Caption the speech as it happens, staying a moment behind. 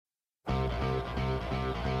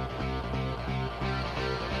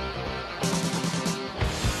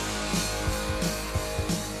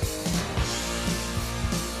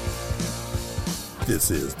This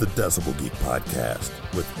is the Decibel Geek Podcast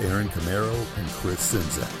with Aaron Camaro and Chris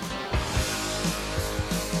Czynszak.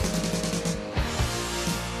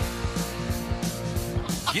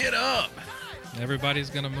 Get up! Everybody's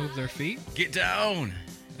going to move their feet. Get down!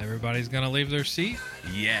 Everybody's going to leave their seat.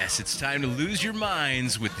 Yes, it's time to lose your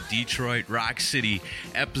minds with the Detroit Rock City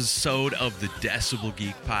episode of the Decibel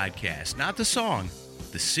Geek Podcast. Not the song,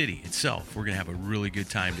 the city itself. We're going to have a really good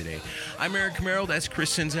time today. I'm Aaron Camaro, that's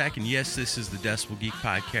Chris Czynszak, and yes, this is the Decibel Geek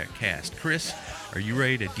Podcast. Chris, are you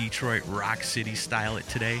ready to Detroit Rock City style it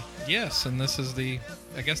today? Yes, and this is the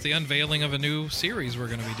unveiling of a new series we're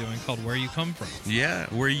going to be doing called Where You Come From. Yeah,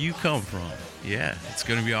 Where You Come From. Yeah, it's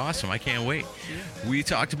going to be awesome. I can't wait. Yeah. We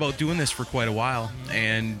talked about doing this for quite a while,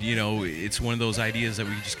 and, you know, it's one of those ideas that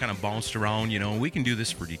we just kind of bounced around, you know. We can do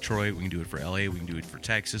this for Detroit, we can do it for LA, we can do it for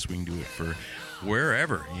Texas, we can do it for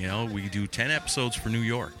wherever, you know. We can do 10 episodes for New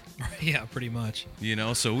York. Yeah, pretty much. You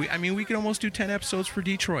know, so we can almost do 10 episodes for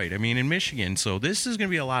Detroit. I mean, in Michigan. So this is going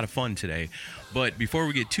to be a lot of fun today. But before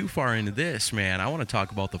we get too far into this, man, I want to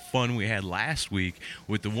talk about the fun we had last week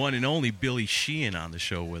with the one and only Billy Sheehan on the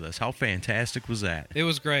show with us. How fantastic was that? It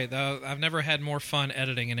was great. I've never had more fun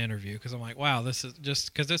editing an interview because I'm like, wow, this is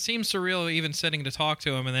just because it seems surreal even sitting to talk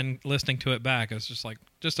to him and then listening to it back. It's just like,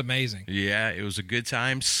 just amazing. Yeah, it was a good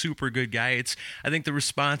time. Super good guy. I think the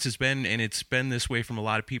response has been, and it's been this way from a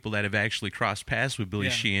lot of people that have actually crossed paths with Billy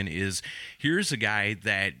Sheehan, is here's a guy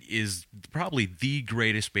that is probably the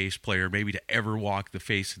greatest bass player maybe to ever walk the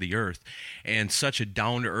face of the earth, and such a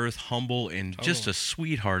down-to-earth, humble, and just a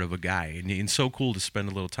sweetheart of a guy, and so cool to spend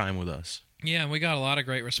a little time with us. Yeah, and we got a lot of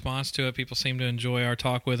great response to it. People seem to enjoy our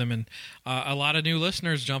talk with him, and a lot of new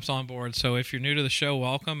listeners jumps on board. So if you're new to the show,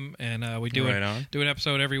 welcome. And we do an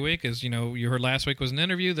episode every week. As you know, you heard last week was an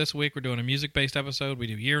interview. This week we're doing a music-based episode. We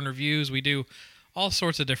do year in reviews. We do all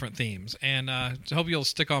sorts of different themes, and I hope you'll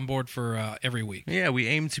stick on board for every week. Yeah, we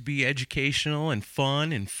aim to be educational and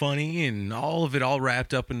fun and funny and all of it all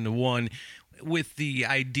wrapped up into one, with the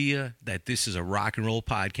idea that this is a rock and roll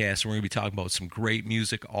podcast, and we're going to be talking about some great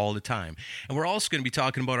music all the time. And we're also going to be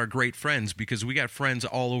talking about our great friends, because we got friends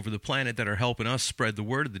all over the planet that are helping us spread the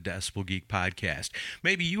word of the Decibel Geek Podcast.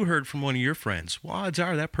 Maybe you heard from one of your friends. Well, odds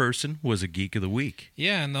are that person was a Geek of the Week.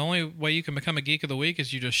 Yeah, and the only way you can become a Geek of the Week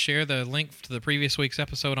is you just share the link to the previous week's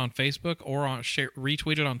episode on Facebook or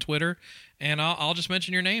retweet it on Twitter, and I'll just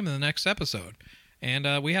mention your name in the next episode.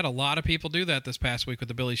 And we had a lot of people do that this past week with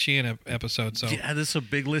the Billy Sheehan episode. So yeah, this is a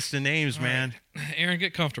big list of names, man. Right. Aaron,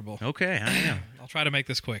 get comfortable. Okay, I am. I'll try to make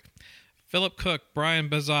this quick. Philip Cook, Brian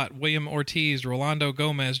Bazat, William Ortiz, Rolando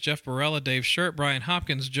Gomez, Jeff Barella, Dave Shirt, Brian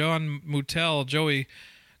Hopkins, John Mutel, Joey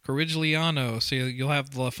Corigliano. So you'll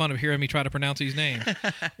have the fun of hearing me try to pronounce these names.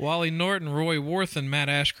 Wally Norton, Roy Worthen, Matt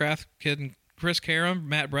Ashcraft, Chris Karam,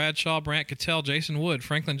 Matt Bradshaw, Brant Cattell, Jason Wood,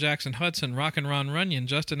 Franklin Jackson Hudson, Rockin' Ron Runyon,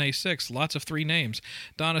 Justin A6, lots of 3 names,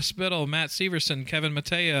 Donna Spittle, Matt Severson, Kevin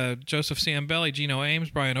Matea, Joseph Ciambelli, Gino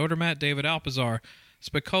Ames, Brian Odermatt, David Alpazar,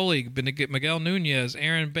 Spicoli, Miguel Nunez,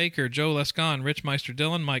 Aaron Baker, Joe Lescon, Rich Meister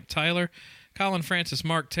Dillon, Mike Tyler, Colin Francis,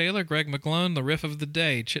 Mark Taylor, Greg McGlone, The Riff of the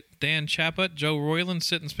Day, Dan Chaput, Joe Royland,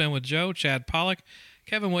 Sit and Spin with Joe, Chad Pollock,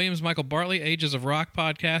 Kevin Williams, Michael Bartley, Ages of Rock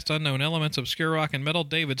Podcast, Unknown Elements, Obscure Rock and Metal,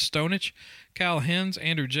 David Stonich, Cal Hens,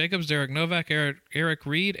 Andrew Jacobs, Derek Novak, Eric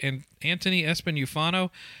Reed, and Anthony Espinufano,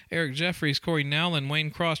 Eric Jeffries, Corey Nowlin, Wayne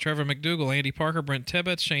Cross, Trevor McDougall, Andy Parker, Brent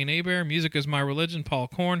Tibbetts, Shane Abear, Music is My Religion, Paul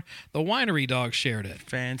Korn, The Winery Dog shared it.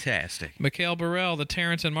 Fantastic. Mikhail Burrell, The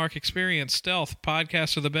Terrence and Mark Experience, Stealth,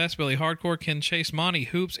 Podcasts are the Best, Billy Hardcore, Ken Chase, Monty,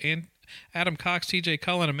 Hoops, and Adam Cox, TJ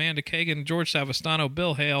Cullen, Amanda Kagan, George Savastano,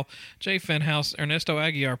 Bill Hale, Jay Fenhouse, Ernesto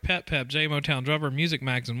Aguiar, Pep, J Motown Drummer, Music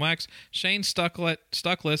Mags and Wax, Shane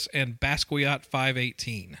Stuckless, and Basquiat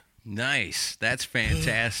 518. Nice. That's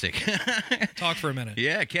fantastic. Talk for a minute.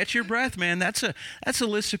 Yeah, catch your breath, man. That's a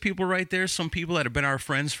list of people right there. Some people that have been our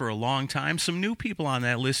friends for a long time. Some new people on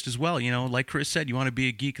that list as well. You know, like Chris said, you want to be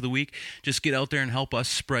a Geek of the Week, just get out there and help us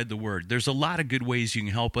spread the word. There's a lot of good ways you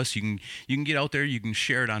can help us. You can get out there. You can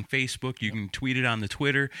share it on Facebook. You can tweet it on the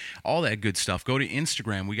Twitter. All that good stuff. Go to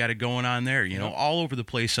Instagram. We got it going on there. You know, all over the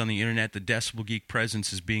place on the internet, the Decibel Geek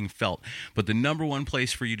presence is being felt. But the number one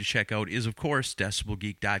place for you to check out is, of course,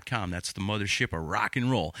 decibelgeek.com. That's the mothership of rock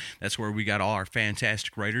and roll. That's where we got all our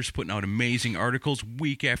fantastic writers putting out amazing articles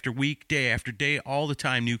week after week, day after day, all the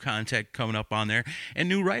time. New content coming up on there, and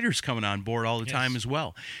new writers coming on board all the time as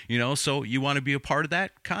well. You know, so you want to be a part of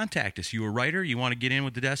that? Contact us. You a writer? You want to get in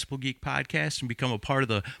with the Decibel Geek Podcast and become a part of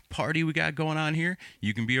the party we got going on here?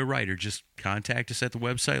 You can be a writer. Just contact us at the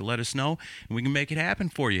website. Let us know, and we can make it happen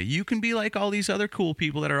for you. You can be like all these other cool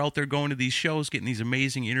people that are out there going to these shows, getting these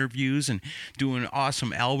amazing interviews and doing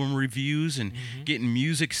awesome album album reviews and getting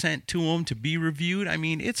music sent to them to be reviewed. I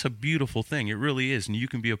mean, it's a beautiful thing. It really is, and you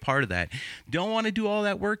can be a part of that. Don't want to do all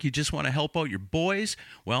that work? You just want to help out your boys?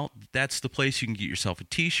 Well, that's the place you can get yourself a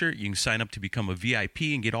t-shirt. You can sign up to become a VIP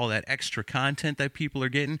and get all that extra content that people are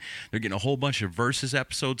getting. They're getting a whole bunch of Versus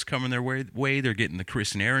episodes coming their way. They're getting the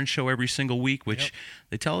Chris and Aaron show every single week, which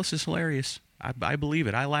they tell us is hilarious. I believe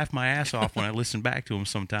it. I laugh my ass off when I listen back to them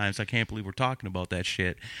sometimes. I can't believe we're talking about that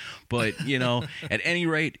shit. But, at any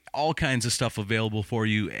rate, all kinds of stuff available for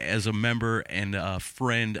you as a member and a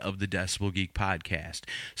friend of the Decibel Geek podcast.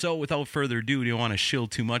 So without further ado, we don't want to shill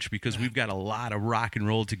too much because we've got a lot of rock and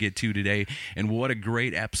roll to get to today. And what a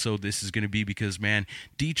great episode this is going to be because, man,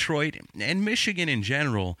 Detroit and Michigan in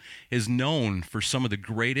general is known for some of the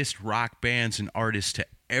greatest rock bands and artists to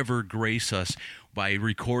ever grace us by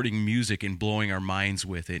recording music and blowing our minds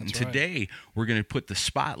with it. That's and today, we're going to put the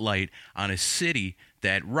spotlight on a city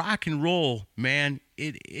that rock and roll, man,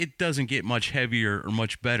 it doesn't get much heavier or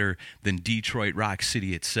much better than Detroit Rock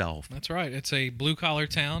City itself. That's right. It's a blue-collar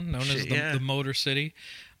town known as the Motor City.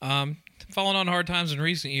 Fallen on hard times in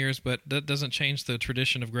recent years, but that doesn't change the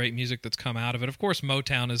tradition of great music that's come out of it. Of course,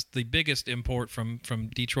 Motown is the biggest import from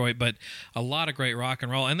Detroit, but a lot of great rock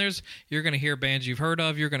and roll. And you're going to hear bands you've heard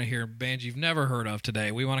of. You're going to hear bands you've never heard of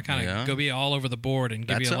today. We want to kind of go be all over the board and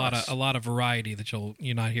give you a lot of variety that you'll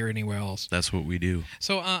not hear anywhere else. That's what we do.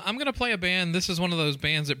 So I'm going to play a band. This is one of those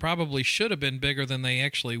bands that probably should have been bigger than they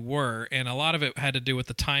actually were, and a lot of it had to do with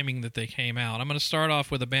the timing that they came out. I'm going to start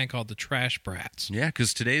off with a band called the Trash Brats. Yeah,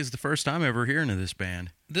 because today is the first time ever hearing of this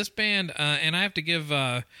band. This band, and I have to give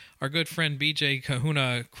our good friend BJ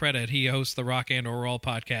Kahuna credit. He hosts the Rock and Roll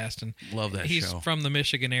podcast, and love that he's show. From the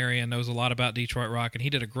Michigan area and knows a lot about Detroit rock, and he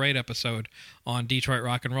did a great episode on Detroit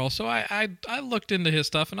rock and roll. So I looked into his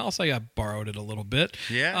stuff, and I'll say I borrowed it a little bit.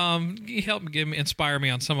 Yeah. He helped inspire me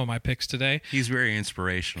on some of my picks today. He's very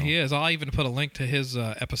inspirational. He is. I'll even put a link to his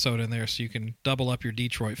episode in there so you can double up your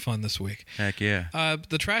Detroit fun this week. Heck yeah.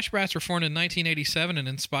 The Trash Brats were formed in 1987 and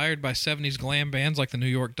inspired by 70s glam bands like the New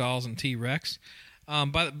York Dolls and T-Rex.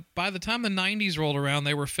 By the time the 90s rolled around,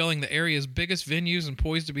 they were filling the area's biggest venues and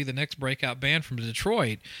poised to be the next breakout band from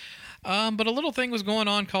Detroit. But a little thing was going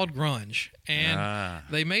on called grunge, and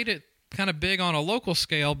they made it kind of big on a local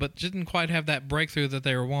scale, but didn't quite have that breakthrough that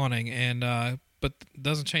they were wanting. And but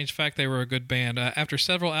doesn't change the fact they were a good band. After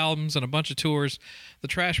several albums and a bunch of tours, the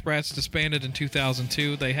Trash Brats disbanded in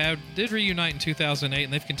 2002. They did reunite in 2008,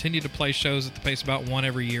 and they've continued to play shows at the pace about one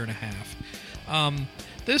every year and a half.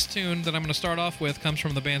 This tune that I'm going to start off with comes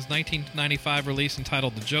from the band's 1995 release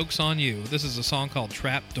entitled The Joke's on You. This is a song called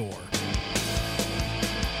Trap Door.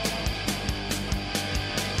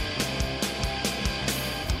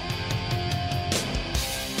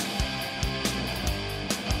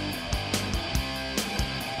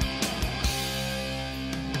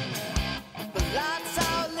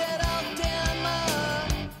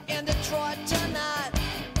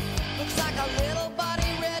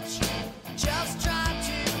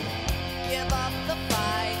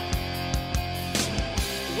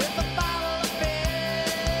 With a bottle of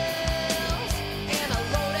beer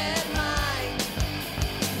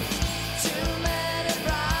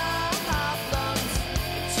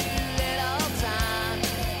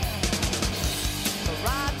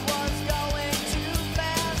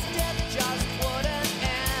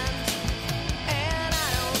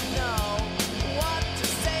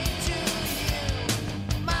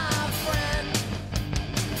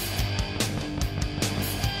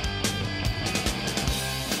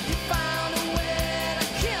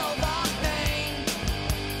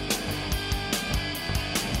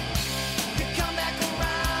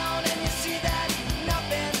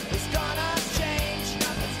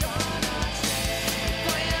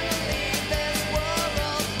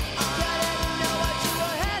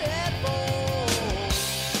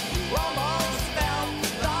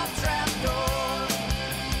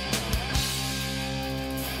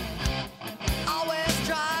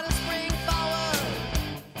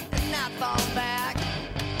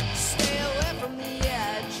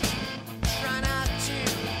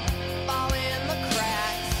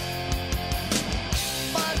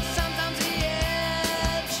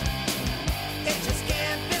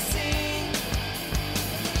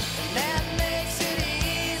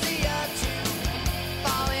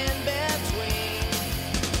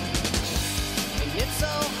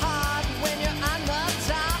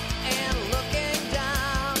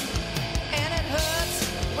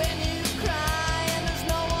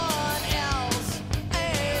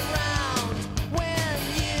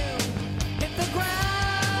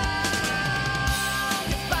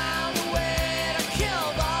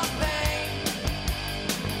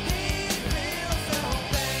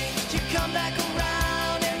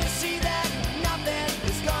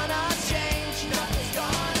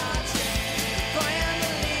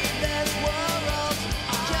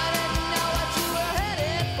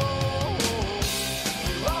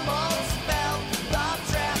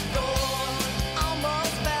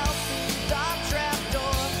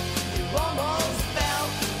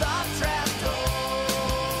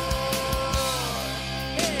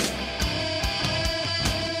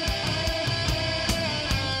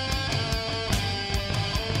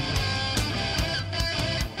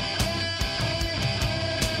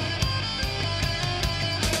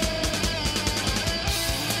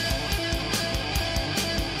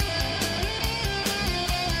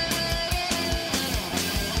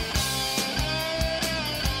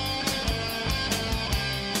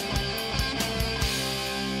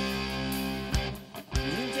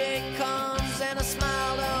a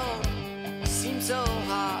smile don't seem so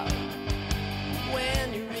hard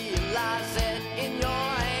when you realize that in your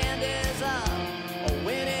hand is a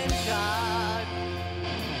winning card.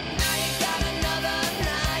 Now you got another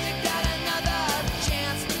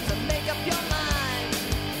chance to make up your mind,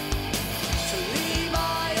 to leave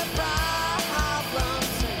all your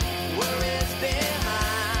problems and worries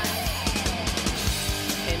behind.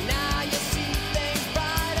 And now you see things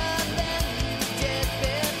brighter than you did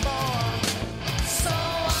before. So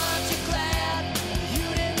aren't you glad you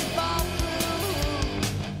didn't fall through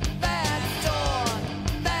that door,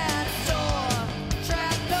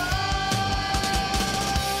 trap door?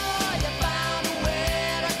 You found a way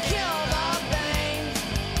to kill the pain.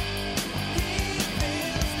 He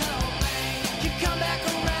feels no pain. You come back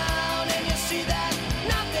around and you see that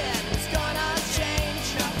nothing is gonna change.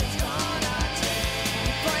 Nothing's gonna change.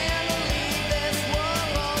 You plan to leave this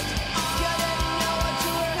world. You didn't know what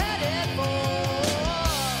you were headed for.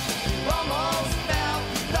 You almost fell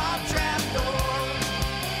through the trap door.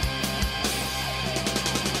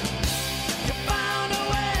 You found a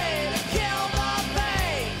way to kill the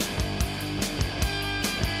pain.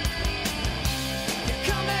 You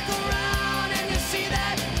come back around and you see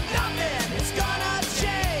that nothing is gonna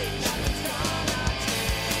change. Nothing's gonna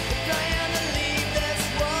change. You plan to leave this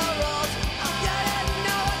world. You didn't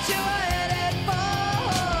know what you were headed for.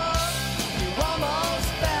 You almost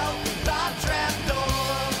fell through the trap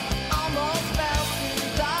door. Almost fell through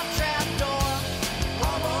the trap door.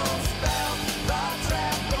 Almost fell through the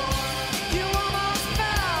trap door. You almost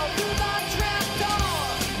fell through the trap door.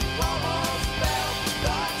 Almost fell through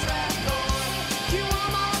the trap door. You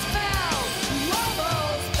almost fell. You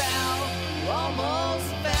almost fell. You almost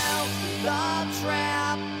fell through the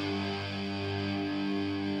trap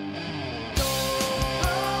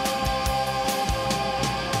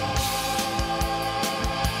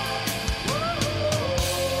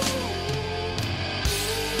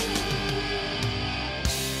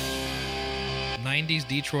 '90s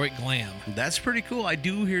Detroit glam. That's pretty cool. I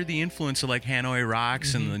do hear the influence of like Hanoi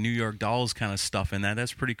Rocks and the New York Dolls kind of stuff in that.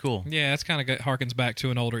 That's pretty cool. Yeah, it's kind of harkens back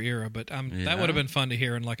to an older era, but that Yeah. would have been fun to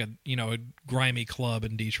hear in like a grimy club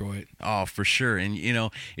in Detroit. Oh, for sure. And,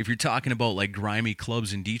 if you're talking about like grimy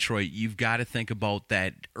clubs in Detroit, you've got to think about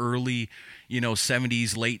that early,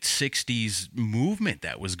 70s, late 60s movement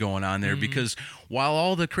that was going on there. Because while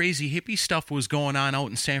all the crazy hippie stuff was going on out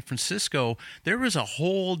in San Francisco, there was a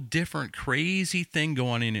whole different crazy thing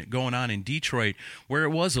going on in Detroit, where it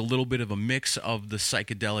was a little bit of a mix of the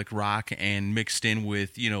psychedelic rock and mixed in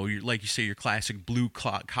with, like you say, your classic blue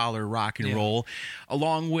collar rock and roll,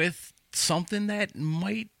 along with something that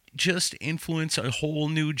might just influence a whole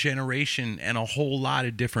new generation and a whole lot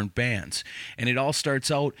of different bands. And it all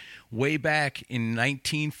starts out way back in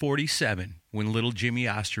 1947 when little Jimmy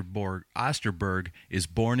Osterberg is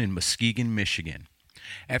born in Muskegon, Michigan.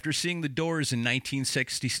 After seeing the Doors in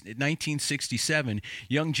 1967,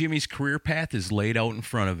 young Jimmy's career path is laid out in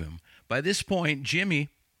front of him. By this point, Jimmy,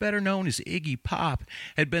 better known as Iggy Pop,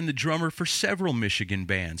 had been the drummer for several Michigan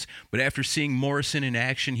bands, but after seeing Morrison in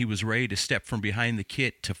action, he was ready to step from behind the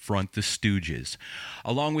kit to front the Stooges.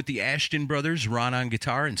 Along with the Ashton brothers, Ron on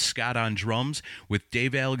guitar and Scott on drums, with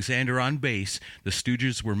Dave Alexander on bass, the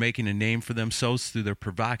Stooges were making a name for themselves through their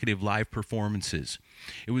provocative live performances.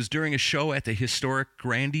 It was during a show at the historic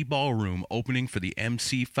Grandy Ballroom opening for the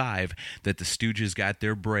MC5 that the Stooges got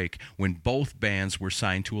their break, when both bands were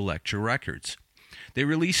signed to Elektra Records. They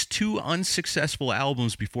released 2 unsuccessful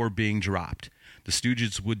albums before being dropped. The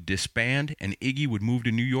Stooges would disband, and Iggy would move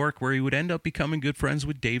to New York, where he would end up becoming good friends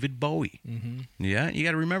with David Bowie. Yeah, you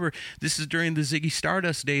got to remember, this is during the Ziggy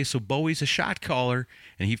Stardust days, so Bowie's a shot caller,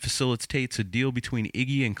 and he facilitates a deal between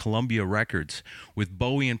Iggy and Columbia Records. With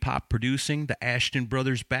Bowie and Pop producing, the Ashton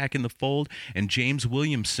brothers back in the fold, and James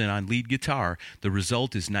Williamson on lead guitar, the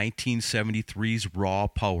result is 1973's Raw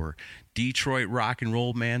Power. Detroit rock and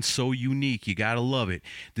roll, man, so unique, you gotta love it.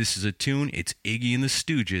 This is a tune, it's Iggy and the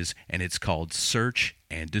Stooges, and it's called Search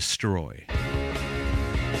and Destroy.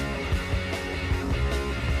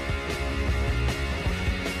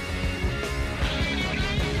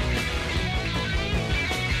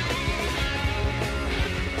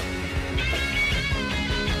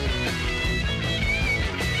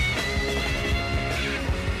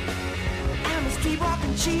 I'm a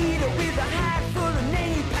street-walking cheetah with a hat full of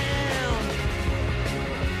napalm.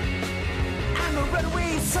 I'm a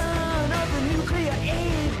runaway son of the nuclear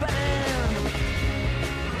A-bomb.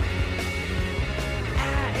 I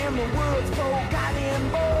am the world's forgotten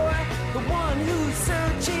boy, the one who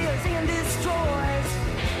searches and destroys.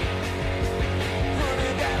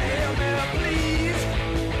 Honey, gotta help me, please.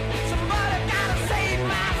 Somebody gotta save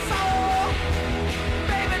my soul.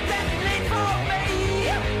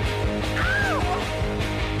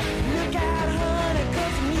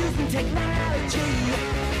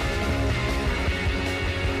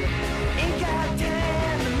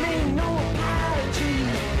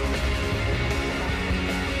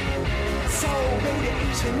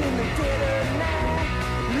 radiation in the dead of night.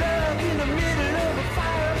 Love in the middle of a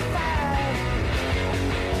firefight.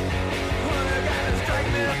 Wanna gotta strike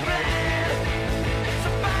me blind.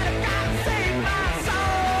 Somebody gotta save my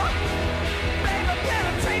soul. Baby,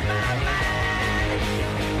 penetrate my mind.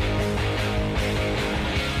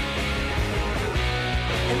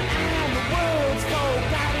 And I'm the world's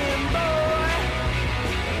forgotten boy.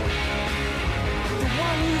 The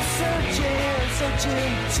one who's searching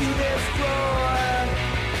to destroy.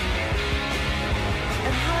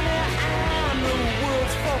 And honey, I'm the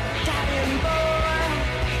world's forgotten boy.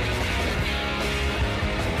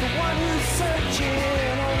 The one who's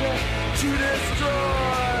searching only to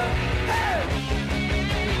destroy. Hey!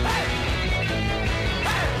 Hey!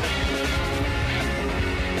 Hey!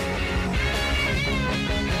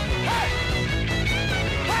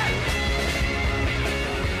 Hey!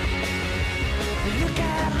 Look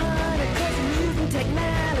out, honey, 'cause I'm using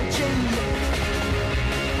technology.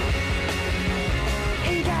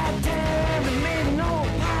 Ain't got time to make no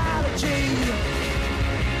apology.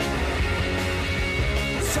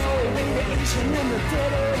 So radiation in the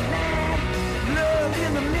dead of night. Love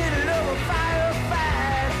in the middle of a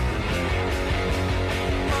firefight.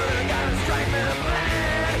 Money gotta strike me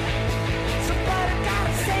blind. Somebody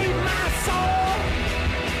gotta save my soul.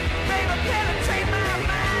 Baby, penetrate my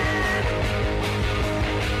mind.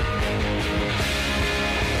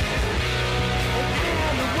 And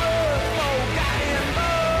I'm the world's forgotten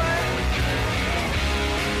boy.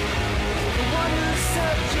 The one who's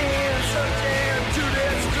searching to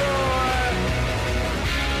destroy.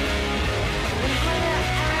 And honey,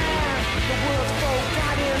 I'm the world's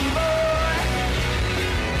forgotten boy.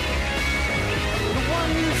 The one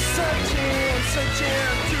who's searching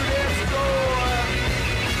to destroy.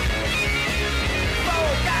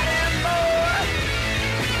 Forgotten boy.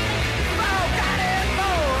 Forgotten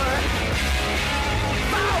boy.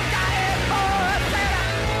 Forgotten boy.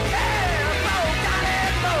 Yeah,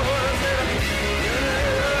 forgotten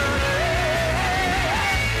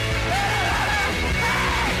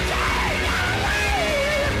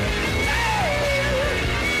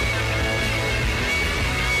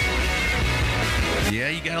Yeah,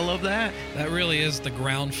 you gotta love that. That really is the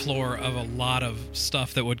ground floor of a lot of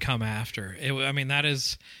stuff that would come after. I mean, that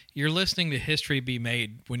is, you're listening to history be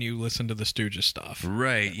made when you listen to the Stooges stuff.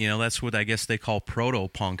 Right. You know, that's what I guess they call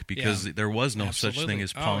proto-punk because Yeah. there was no such Absolutely. thing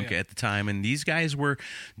as Oh, punk yeah. at the time. And these guys were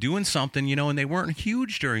doing something, you know, and they weren't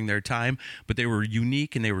huge during their time, but they were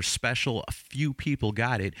unique and they were special. A few people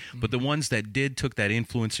got it. But the ones that did took that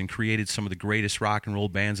influence and created some of the greatest rock and roll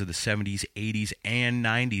bands of the 70s, 80s, and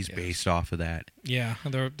 90s based off of that. Yeah,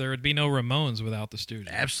 there would be no Ramones without the Stooges.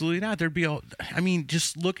 Absolutely not. There'd be I mean,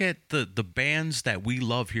 just look at the bands that we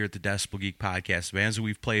love here at the Decibel Geek Podcast, the bands that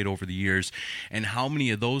we've played over the years, and how many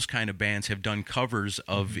of those kind of bands have done covers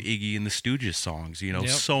of Iggy and the Stooges songs, you know, Yep.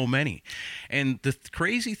 so many. And the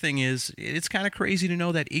crazy thing is, it's kind of crazy to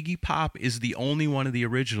know that Iggy Pop is the only one of the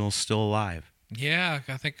originals still alive. Yeah,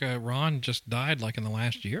 I think Ron just died like in the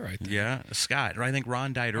last year, I think. Yeah, Scott. I think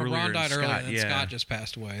Ron died earlier. Ron died than earlier, Scott. and Yeah. Scott just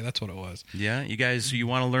passed away. That's what it was. Yeah, you guys, you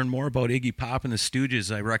want to learn more about Iggy Pop and the Stooges,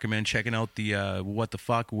 I recommend checking out the What the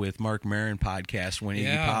Fuck with Mark Maron podcast when Iggy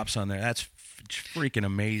Yeah. Pop's on there. That's freaking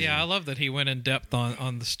amazing. Yeah, I love that he went in depth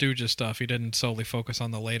on the Stooges stuff. He didn't solely focus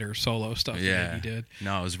on the later solo stuff that he did.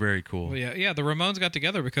 No, it was very cool. Well, yeah, the Ramones got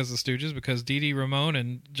together because of the Stooges, because Dee Dee Ramone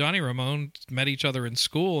and Johnny Ramone met each other in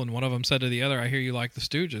school, and one of them said to the other, "I hear you like the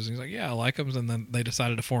Stooges." And he's like, "Yeah, I like them," and then they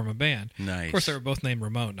decided to form a band. Nice. Of course, they were both named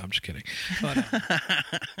Ramone. No, I'm just kidding. But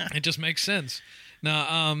it just makes sense.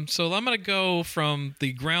 Now, so I'm going to go from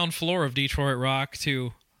the ground floor of Detroit rock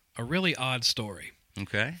to a really odd story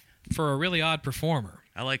Okay. for a really odd performer.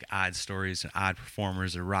 I like odd stories and odd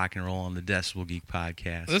performers of rock and roll on the Decibel Geek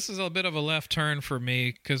podcast. This is a bit of a left turn for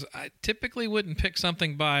me because I typically wouldn't pick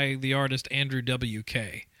something by the artist Andrew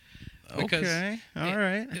W.K. Because okay. All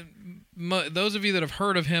right. those of you that have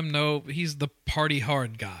heard of him know he's the party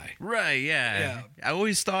hard guy. Right, yeah. Yeah. I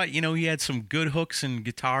always thought, you know, he had some good hooks and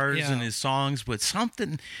guitars Yeah. in his songs, but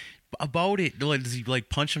something about it, like, does he like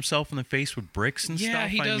punch himself in the face with bricks and Yeah, stuff?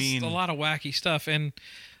 he does a lot of wacky stuff. And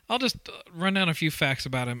I'll just run down a few facts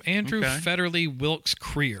about him. Andrew Okay. Federley Wilkes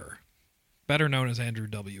Creer, better known as Andrew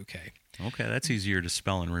W.K. Okay, that's easier to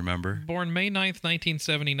spell and remember. Born May 9th,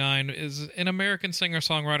 1979, is an American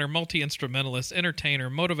singer-songwriter, multi-instrumentalist, entertainer,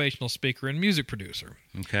 motivational speaker, and music producer.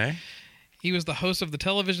 Okay. He was the host of the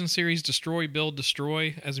television series Destroy, Build,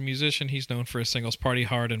 Destroy. As a musician, he's known for his singles Party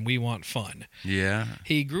Hard and We Want Fun. Yeah.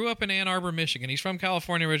 He grew up in Ann Arbor, Michigan. He's from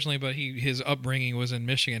California originally, but his upbringing was in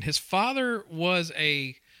Michigan. His father was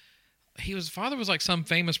like some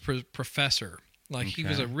famous professor Like he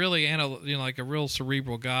was Okay. a really like a real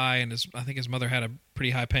cerebral guy, and I think his mother had a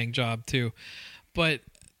pretty high paying job too. But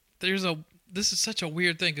this is such a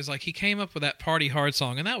weird thing because like he came up with that Party Hard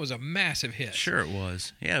song, and that was a massive hit. Sure, it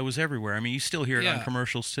was. Yeah, it was everywhere. I mean, you still hear it on Yeah.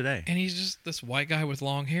 commercials today. And he's just this white guy with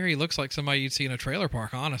long hair. He looks like somebody you'd see in a trailer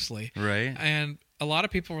park, honestly. Right. And a lot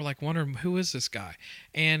of people were like wondering, who is this guy?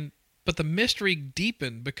 But the mystery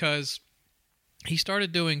deepened because he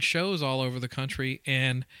started doing shows all over the country,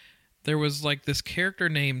 and there was like this character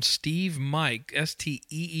named Steve Mike,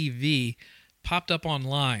 Steev, popped up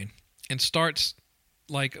online and starts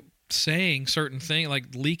like saying certain things, like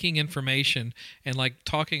leaking information and like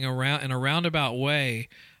talking around in a roundabout way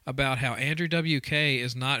about how Andrew WK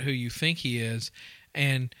is not who you think he is,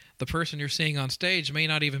 and the person you're seeing on stage may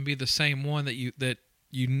not even be the same one that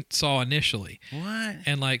you saw initially. What?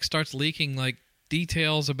 And like starts leaking like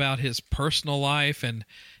details about his personal life, and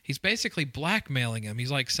he's basically blackmailing him.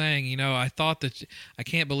 He's like saying, I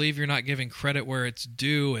can't believe you're not giving credit where it's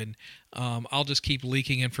due, and I'll just keep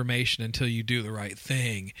leaking information until you do the right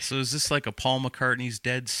thing. So is this like a Paul McCartney's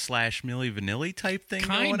Dead / Milli Vanilli type thing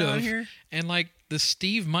Kind going on of. here? And like the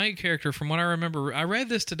Steve Mike character, from what I remember, I read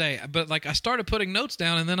this today, but like I started putting notes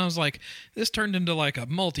down, and then I was like, this turned into like a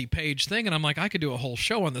multi-page thing, and I'm like, I could do a whole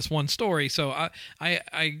show on this one story. So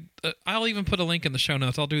I'll even put a link in the show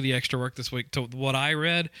notes. I'll do the extra work this week to what I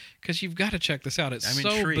read, because you've got to check this out. It's I'm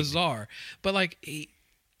so intrigued. bizarre. But like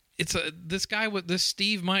this guy with this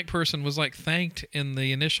Steve Mike person was like thanked in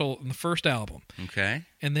the first album, Okay.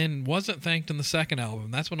 and then wasn't thanked in the second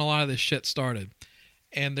album. That's when a lot of this shit started.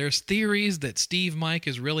 And there's theories that Steve Mike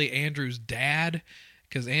is really Andrew's dad,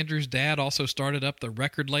 because Andrew's dad also started up the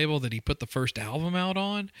record label that he put the first album out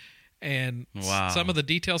on. And Wow. some of the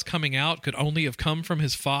details coming out could only have come from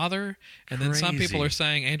his father. And then some people Crazy. are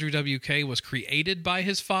saying Andrew WK was created by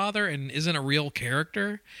his father and isn't a real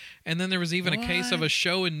character. And then there was even a case of a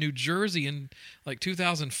show in New Jersey in like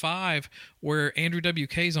 2005 where Andrew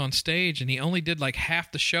WK's on stage, and he only did like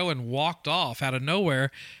half the show and walked off out of nowhere.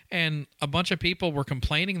 And a bunch of people were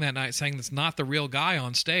complaining that night, saying that's not the real guy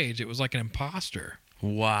on stage. It was like an imposter.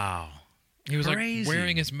 Wow. He was Crazy. like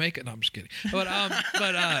wearing his makeup. No, I'm just kidding.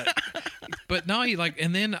 But no, he like,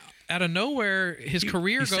 and then out of nowhere, his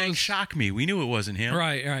career He sang goes. Shock Me. We knew it wasn't him.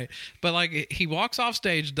 Right. But like, he walks off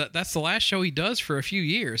stage. That's the last show he does for a few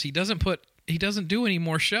years. He doesn't do any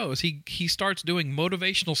more shows. He starts doing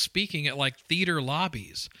motivational speaking at like theater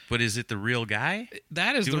lobbies. But is it the real guy?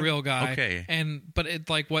 That is the Doing- real guy. Okay. But it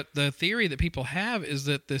like what the theory that people have is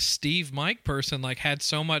that this Steve Mike person like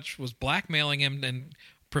was blackmailing him and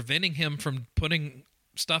preventing him from putting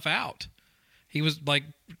stuff out. He was like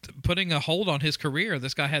putting a hold on his career.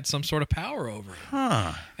 This guy had some sort of power over him.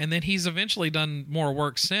 Huh. And then he's eventually done more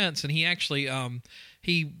work since, and he actually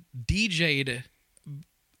he DJ'd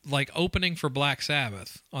like opening for Black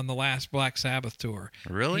Sabbath on the last Black Sabbath tour.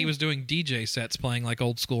 Really? He was doing DJ sets playing like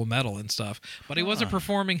old school metal and stuff, but he wasn't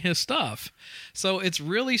performing his stuff. So it's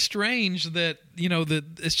really strange that,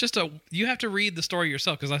 it's just you have to read the story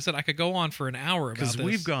yourself, because I said I could go on for an hour about this. Because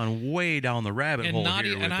we've gone way down the rabbit hole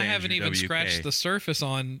here with and I haven't Andrew even WK. scratched the surface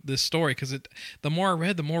on this story, because the more I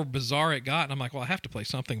read, the more bizarre it got, and I'm like, well, I have to play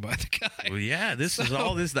something by the guy. Well, yeah, this is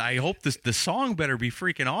all this. I hope the song better be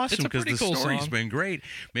freaking awesome, It's a because pretty the cool story's song. been great.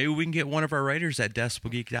 Maybe we can get one of our writers at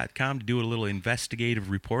DecibelGeek.com to do a little investigative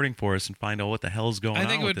reporting for us and find out what the hell's going I on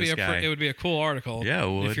think it with would be this guy. it would be a cool article. Yeah, it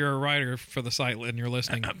would. If you're a writer for the site and you're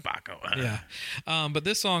listening. Baco. Yeah. But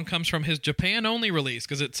this song comes from his Japan only release,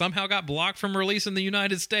 because it somehow got blocked from release in the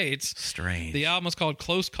United States. Strange. The album is called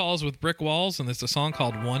Close Calls with Brick Walls, and it's a song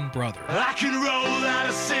called One Brother. I can roll out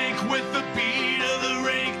of sync with the beat of the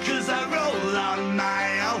rink, 'cause I roll on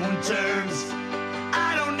my own terms.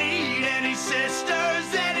 I don't need any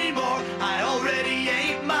sisters anymore. I already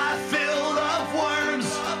ate my fill of worms.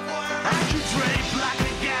 I can drape like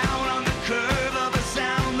a gown on the curve of a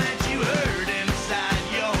sound that you heard inside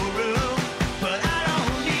your room. But I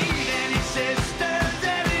don't need any sisters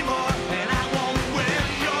anymore, and I won't wear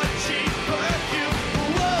your cheap perfume.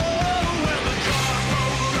 Whoa, well, the car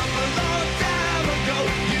broke up a long time ago.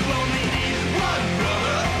 You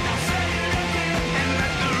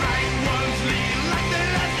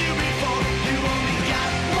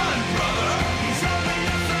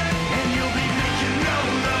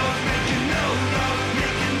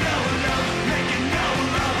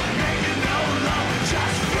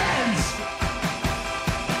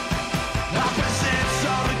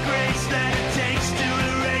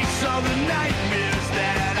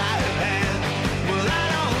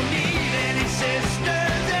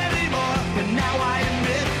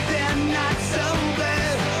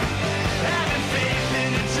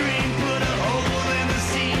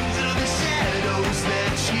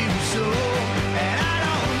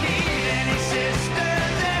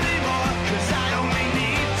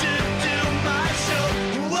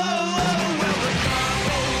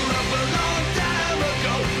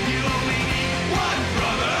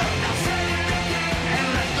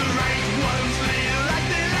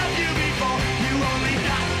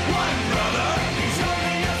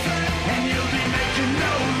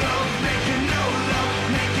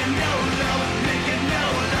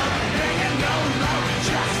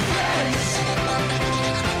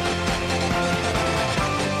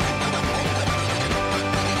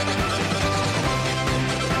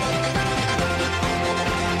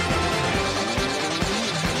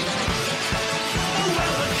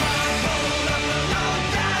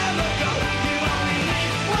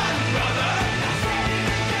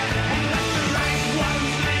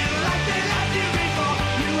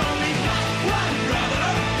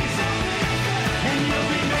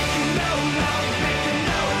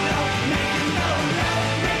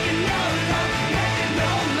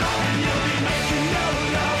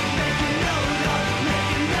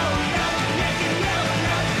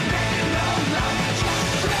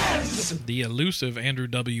the elusive Andrew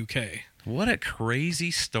WK. What a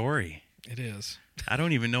crazy story. It is. I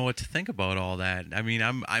don't even know what to think about all that. I mean,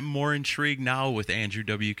 I'm more intrigued now with Andrew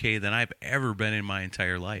WK than I've ever been in my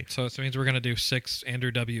entire life. So it means we're going to do 6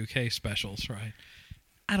 Andrew WK specials, right?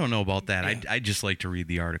 I don't know about that. Yeah. I just like to read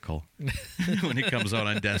the article when it comes out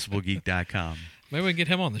on decibelgeek.com. Maybe we can get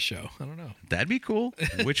him on the show. I don't know. That'd be cool.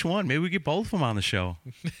 Which one? Maybe we get both of them on the show.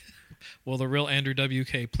 Will the real Andrew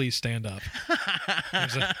WK please stand up?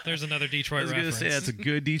 There's another I Detroit was going to reference. say that's a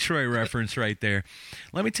good Detroit reference right there.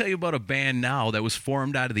 Let me tell you about a band now that was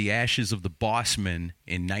formed out of the ashes of the Bossmen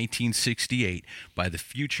in 1968 by the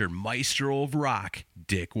future maestro of rock,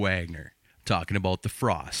 Dick Wagner. Talking about the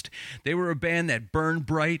Frost. They were a band that burned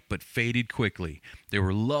bright but faded quickly. They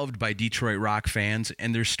were loved by Detroit rock fans,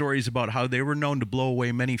 and their stories about how they were known to blow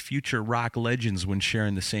away many future rock legends when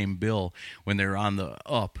sharing the same bill when they were on the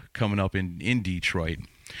up, coming up in Detroit.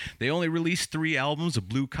 They only released 3 albums of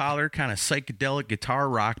blue-collar, kind of psychedelic guitar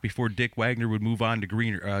rock before Dick Wagner would move on to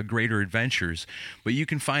greater adventures. But you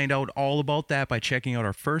can find out all about that by checking out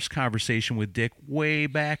our first conversation with Dick way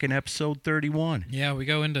back in episode 31. Yeah, we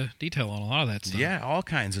go into detail on a lot of that stuff. Yeah, all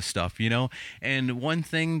kinds of stuff, you know. And one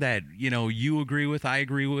thing that, you know, you agree with, I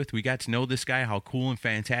agree with, we got to know this guy, how cool and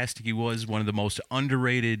fantastic he was, one of the most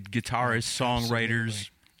underrated guitarists, songwriters,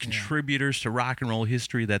 contributors to rock and roll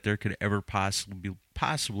history that there could ever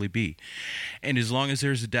possibly be. And as long as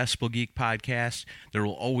there's a Decibel Geek podcast, there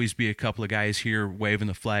will always be a couple of guys here waving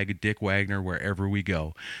the flag of Dick Wagner wherever we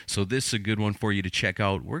go. So this is a good one for you to check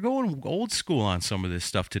out. We're going old school on some of this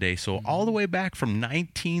stuff today. So all the way back from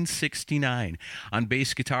 1969. On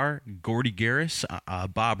bass guitar, Gordy Garris,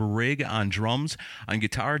 Bob Rigg on drums. On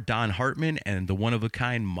guitar, Don Hartman, and the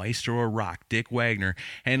one-of-a-kind maestro of rock, Dick Wagner,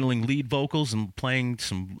 handling lead vocals and playing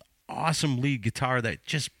some awesome lead guitar that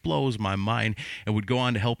just blows my mind and would go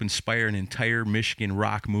on to help inspire an entire Michigan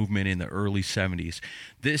rock movement in the early 70s.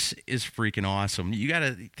 This is freaking awesome. You got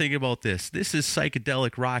to think about this. This is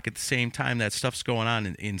psychedelic rock at the same time that stuff's going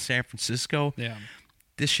on in San Francisco. Yeah.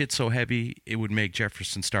 This shit's so heavy, it would make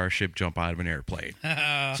Jefferson Starship jump out of an airplane.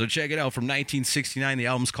 So check it out. From 1969, the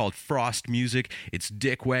album's called Frost Music. It's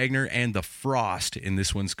Dick Wagner and the Frost, and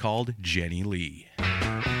this one's called Jenny Lee.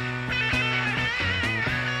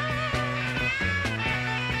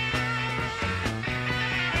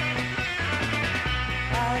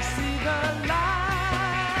 I see the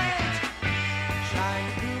light shine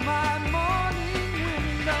through my morning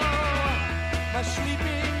window. My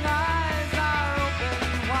sleeping eyes are open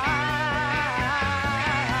wide.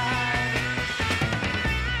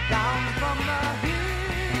 Down from the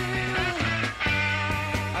hill,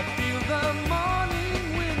 I feel the morning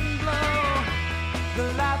wind blow, the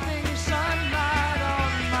laughing sunlight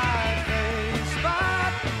on my face.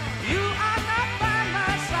 But you are not by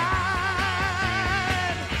my side.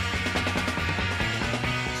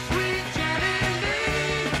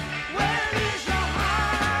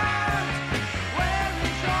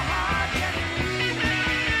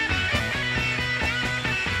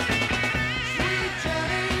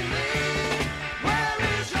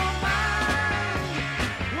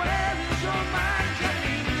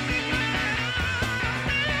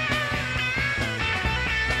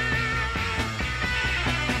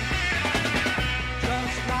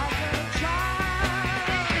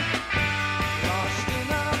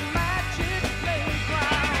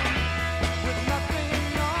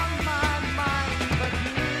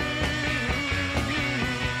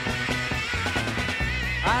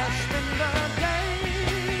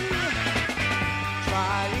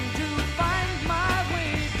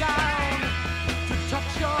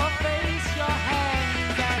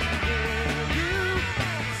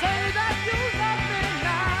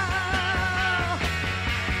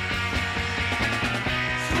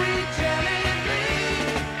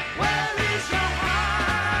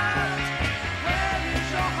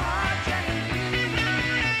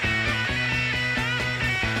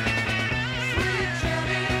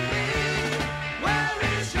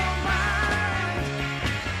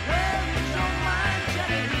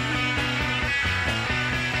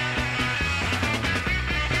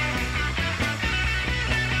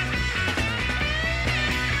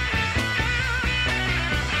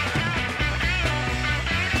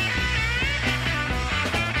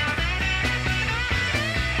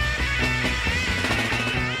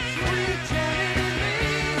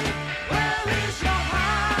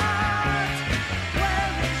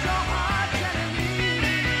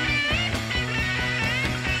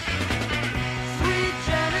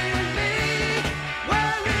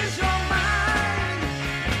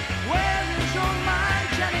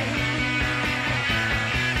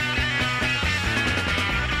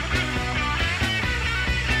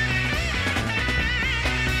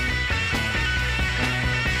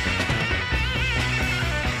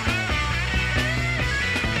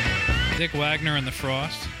 Dick Wagner and the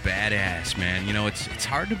Frost. Badass, man. You know, it's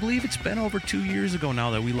hard to believe it's been over 2 years ago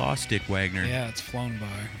now that we lost Dick Wagner. Yeah, it's flown by.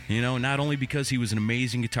 You know, not only because he was an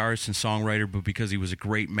amazing guitarist and songwriter, but because he was a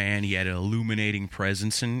great man. He had an illuminating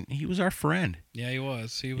presence, and he was our friend. Yeah, he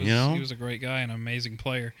was. He was. You know? He was a great guy and an amazing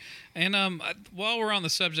player. And while we're on the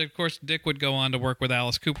subject, of course, Dick would go on to work with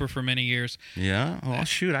Alice Cooper for many years. Yeah. Well,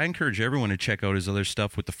 shoot, I encourage everyone to check out his other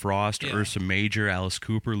stuff with the Frost, Yeah. Ursa Major, Alice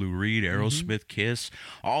Cooper, Lou Reed, Aerosmith, Kiss,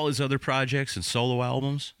 all his other projects and solo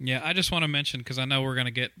albums. Yeah, I just want to mention, because I know we're going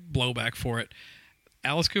to get blowback for it,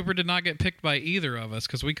 Alice Cooper did not get picked by either of us,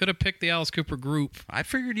 because we could have picked the Alice Cooper group. I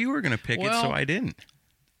figured you were going to pick it, Well, so I didn't.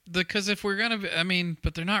 Because if we're going to,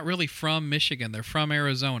 but they're not really from Michigan. They're from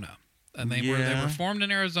Arizona. And they were formed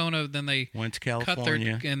in Arizona, then they Went to cut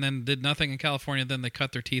California. and then did nothing in California, then they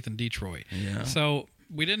cut their teeth in Detroit. Yeah. So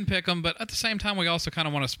we didn't pick them, but at the same time, we also kind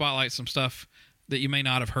of want to spotlight some stuff that you may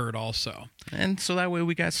not have heard also. And so that way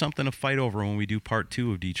we got something to fight over when we do part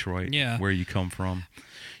 2 of Detroit, Yeah. where you come from.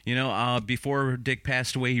 You know, before Dick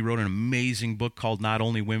passed away, he wrote an amazing book called Not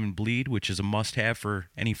Only Women Bleed, which is a must-have for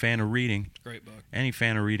any fan of reading. Great book. Any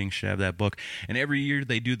fan of reading should have that book. And every year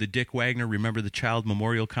they do the Dick Wagner Remember the Child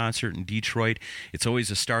Memorial Concert in Detroit. It's always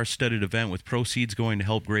a star-studded event with proceeds going to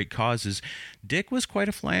help great causes. Dick was quite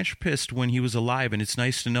a philanthropist when he was alive, and it's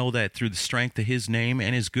nice to know that through the strength of his name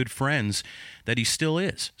and his good friends that he still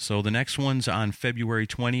is. So the next one's on February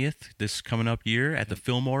 20th, this coming up year, at the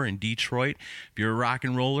Fillmore in Detroit. If you're a rock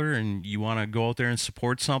and roller and you want to go out there and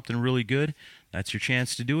support something really good, that's your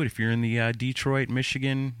chance to do it. If you're in the Detroit,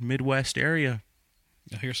 Michigan, Midwest area,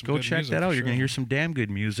 You'll hear some go good check music that out. for You're going to sure. hear some damn good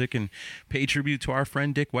music and pay tribute to our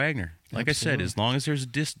friend Dick Wagner. Like I said, Absolutely. as long as there's a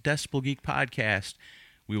Decibel Geek podcast,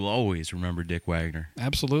 we will always remember Dick Wagner.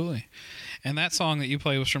 Absolutely. And that song that you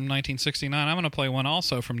played was from 1969. I'm going to play one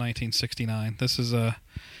also from 1969.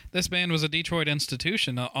 This band was a Detroit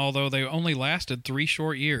institution, although they only lasted 3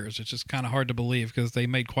 short years. It's just kind of hard to believe because they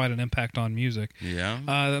made quite an impact on music. Yeah.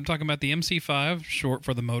 I'm talking about the MC5, short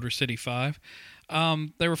for the Motor City 5.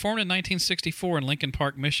 They were formed in 1964 in Lincoln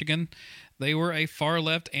Park, Michigan. They were a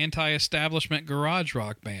far-left, anti-establishment garage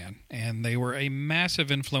rock band, and they were a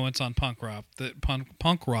massive influence on punk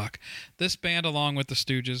rock. This band, along with the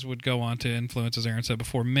Stooges, would go on to influence, as Aaron said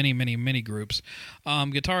before, many, many, many groups.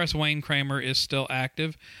 Guitarist Wayne Kramer is still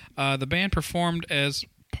active. The band performed as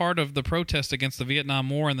part of the protest against the Vietnam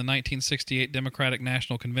War in the 1968 Democratic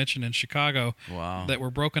National Convention in Chicago. Wow. That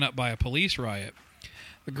were broken up by a police riot.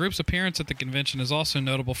 The group's appearance at the convention is also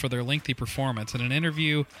notable for their lengthy performance. In an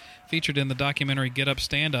interview featured in the documentary Get Up,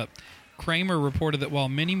 Stand Up, Kramer reported that while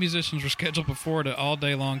many musicians were scheduled before an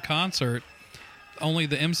all-day-long concert, only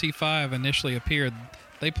the MC5 initially appeared.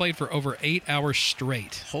 They played for over 8 hours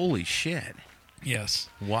straight. Holy shit. Yes.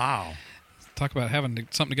 Wow. Talk about having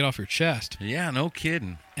something to get off your chest. Yeah, no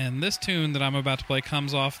kidding. And this tune that I'm about to play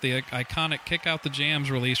comes off the iconic Kick Out the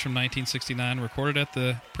Jams release from 1969, recorded at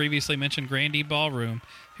the previously mentioned Grandee Ballroom.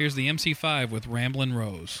 Here's the MC5 with Ramblin'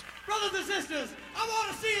 Rose. Brothers and sisters, I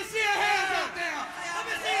want to see your hands out there. Let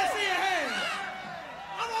me see your hands.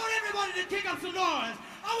 I want everybody to kick up some noise.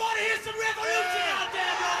 I want to hear some revolution out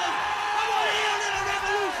there, brothers. I want to hear a little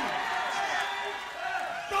revolution.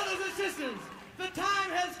 Brothers and sisters, the time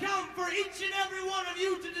has come for each and every one of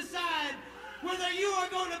you to decide whether you are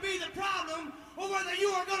going to be the problem or whether you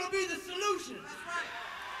are going to be the solution.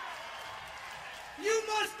 You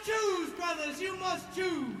must choose, brothers. You must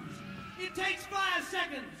choose. It takes 5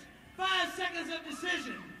 seconds. 5 seconds of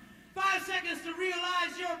decision. 5 seconds to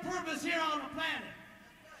realize your purpose here on the planet.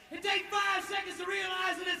 It takes 5 seconds to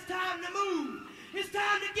realize that it's time to move. It's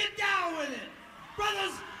time to get down with it.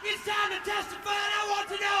 Brothers, it's time to testify, and I want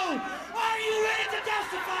to know, are you ready to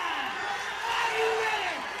testify? Are you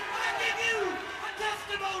ready? I give you a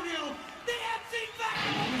testimonial. The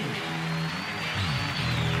MC5.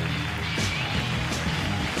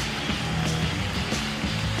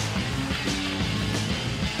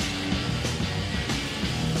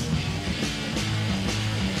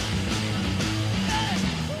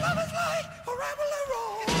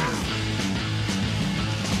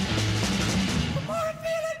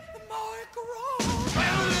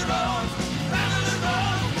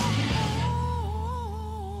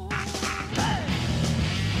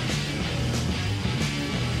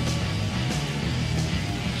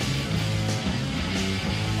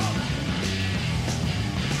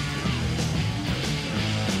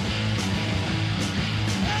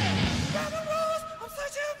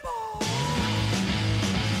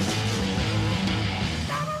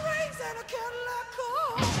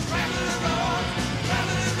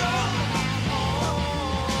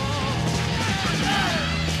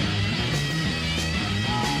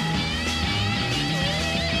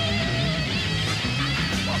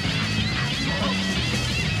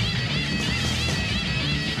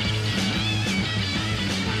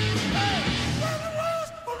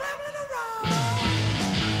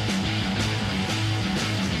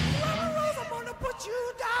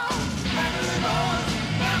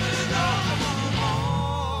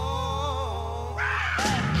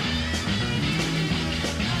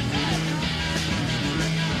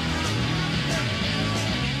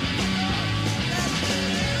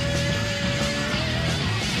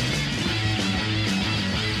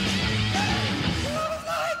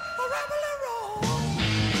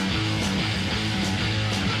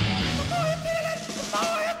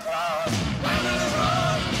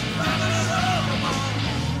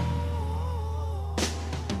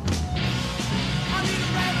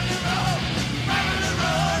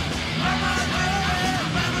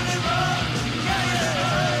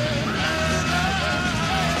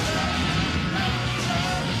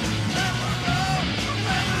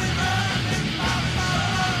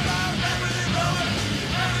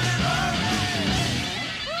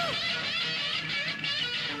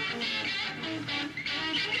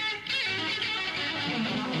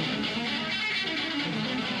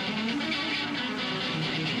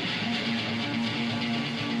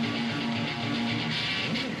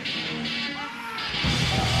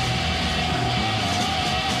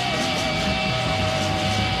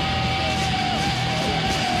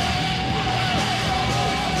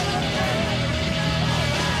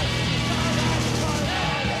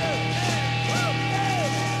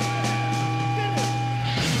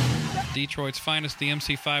 Detroit's finest, the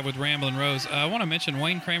MC5 with Ramblin' Rose. I want to mention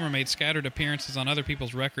Wayne Kramer made scattered appearances on other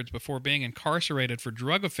people's records before being incarcerated for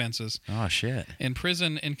drug offenses. Oh, shit. In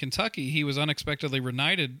prison in Kentucky, he was unexpectedly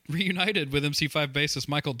reunited with MC5 bassist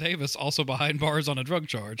Michael Davis, also behind bars on a drug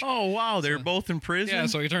charge. Oh, wow. They're both in prison? Yeah,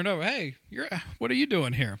 so he turned over. Hey, what are you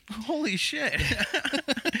doing here? Holy shit.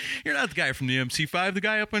 You're not the guy from the MC5. The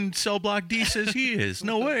guy up in cell block D says he is.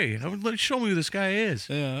 No way. Show me who this guy is.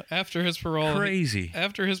 Yeah, after his parole, Crazy.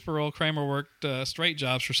 After his parole, Kramer worked straight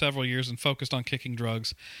jobs for several years and focused on kicking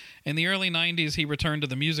drugs. In the early 90s, he returned to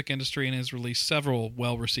the music industry and has released several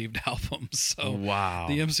well-received albums. So wow.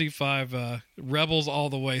 The MC5 rebels all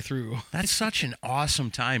the way through. That's such an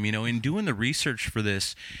awesome time, in doing the research for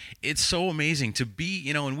this. It's so amazing to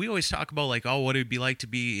be, and we always talk about like, oh, what it'd be like to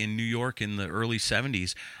be in New York in the early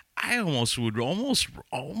 70s. I would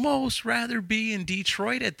almost rather be in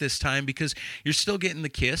Detroit at this time because you're still getting the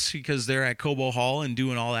kiss because they're at Cobo Hall and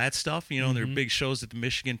doing all that stuff. Their big shows at the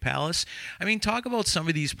Michigan Palace. I mean, talk about some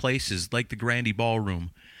of these places like the Grandy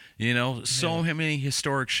Ballroom. So many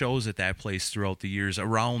historic shows at that place throughout the years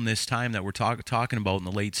around this time that we're talking about in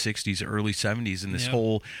the late 60s, early 70s, and this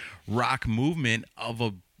whole rock movement of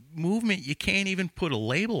a movement you can't even put a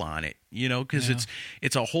label on it, because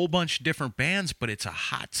it's a whole bunch of different bands, but it's a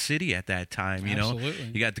hot city at that time.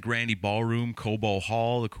 Absolutely. You got the Grandy Ballroom, Cobo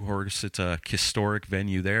Hall, of course it's a historic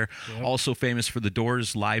venue there. Also famous for the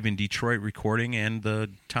Doors live in Detroit recording and the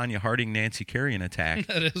Tanya Harding Nancy Kerrigan attack.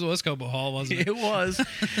 That was Cobo Hall, wasn't it? It was.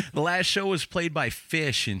 The last show was played by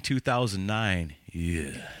Fish in 2009.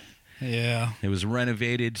 Yeah. It was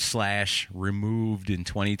renovated / removed in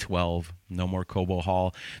 2012. No more Cobo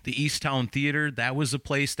Hall. The Easttown Theater, that was a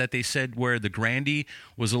place that they said where the Grandy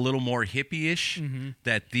was a little more hippie-ish,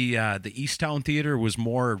 that the Easttown Theater was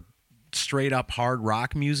more straight up hard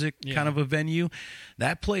rock music kind of a venue.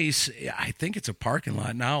 That place, I think it's a parking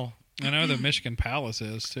lot now. I know the Michigan Palace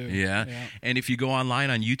is, too. Yeah. And if you go online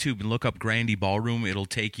on YouTube and look up Grandy Ballroom, it'll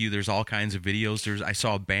take you. There's all kinds of videos. I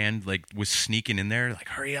saw a band was sneaking in there, like,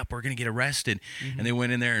 hurry up, we're going to get arrested. And they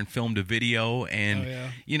went in there and filmed a video. And,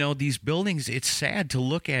 these buildings, it's sad to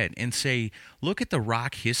look at and say, look at the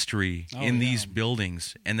rock history in these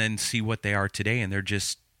buildings and then see what they are today. And they're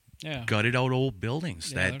just gutted out old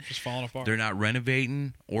buildings that they're just falling apart. They're not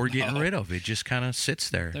renovating or getting rid of. It just kind of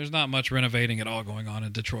sits there. There's not much renovating at all going on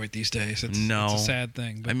in Detroit these days. It's a sad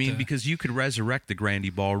thing. But, I mean, because you could resurrect the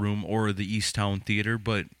Grandy Ballroom or the Easttown Theater,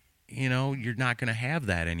 but you're not going to have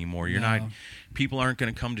that anymore. People aren't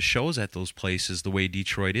going to come to shows at those places the way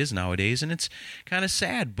Detroit is nowadays, and it's kind of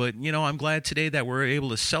sad. But, I'm glad today that we're able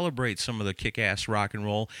to celebrate some of the kick-ass rock and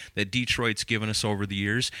roll that Detroit's given us over the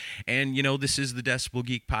years. And, this is the Decibel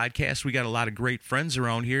Geek Podcast. We got a lot of great friends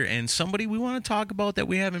around here, and somebody we want to talk about that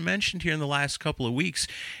we haven't mentioned here in the last couple of weeks,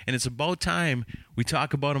 and it's about time we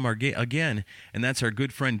talk about him again, and that's our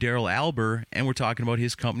good friend Daryl Alber, and we're talking about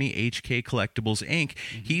his company, HK Collectibles, Inc.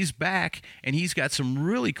 He's back, and he's got some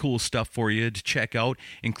really cool stuff for you to check out,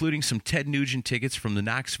 including some Ted Nugent tickets from the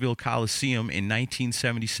Knoxville Coliseum in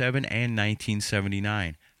 1977 and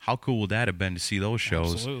 1979. How cool would that have been to see those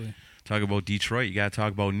shows? Absolutely. Talk about Detroit, you got to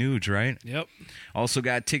talk about Nuge, right? Yep. Also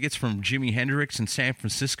got tickets from Jimi Hendrix in San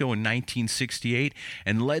Francisco in 1968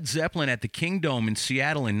 and Led Zeppelin at the Kingdome in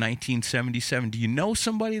Seattle in 1977. Do you know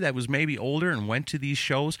somebody that was maybe older and went to these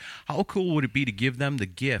shows? How cool would it be to give them the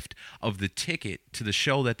gift of the ticket to the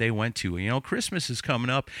show that they went to? Christmas is coming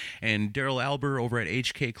up, and Daryl Alber over at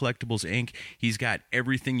HK Collectibles, Inc., he's got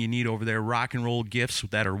everything you need over there, rock and roll gifts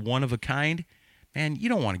that are one of a kind. Man, you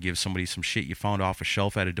don't want to give somebody some shit you found off a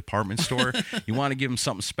shelf at a department store. You want to give them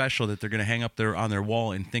something special that they're going to hang up there on their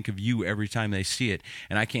wall and think of you every time they see it.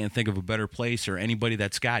 And I can't think of a better place or anybody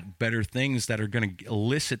that's got better things that are going to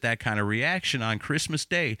elicit that kind of reaction on Christmas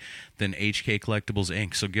Day than HK Collectibles,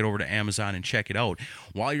 Inc. So get over to Amazon and check it out.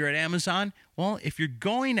 While you're at Amazon, well, if you're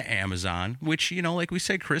going to Amazon, which, like we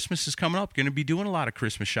said, Christmas is coming up, going to be doing a lot of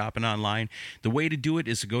Christmas shopping online, the way to do it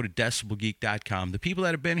is to go to decibelgeek.com. The people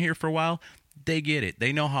that have been here for a while, they get it.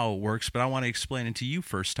 They know how it works, but I want to explain it to you,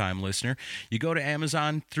 first-time listener. You go to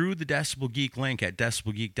Amazon through the Decibel Geek link at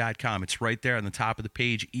decibelgeek.com. It's right there on the top of the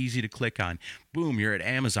page, easy to click on. Boom, you're at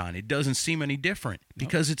Amazon. It doesn't seem any different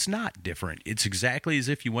because it's not different. It's exactly as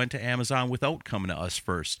if you went to Amazon without coming to us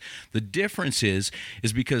first. The difference is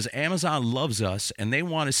because Amazon loves us, and they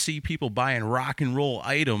want to see people buying rock and roll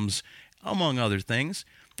items, among other things,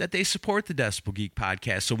 that they support the Decibel Geek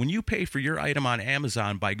Podcast. So when you pay for your item on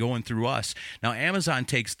Amazon by going through us, now Amazon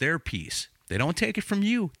takes their piece. They don't take it from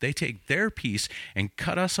you. They take their piece and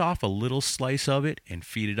cut us off a little slice of it and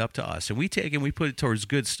feed it up to us. And we take it and we put it towards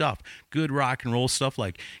good stuff, good rock and roll stuff,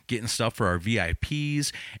 like getting stuff for our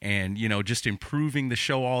VIPs and, just improving the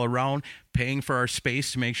show all around, paying for our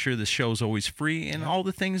space to make sure the show's always free, and all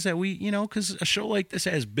the things that we, because a show like this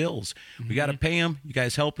has bills. We got to pay them. You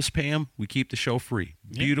guys help us pay them. We keep the show free.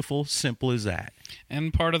 Beautiful, simple as that.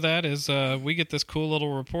 And part of that is we get this cool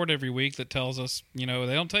little report every week that tells us, they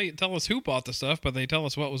don't tell us who bought the stuff, but they tell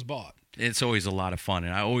us what was bought. It's always a lot of fun,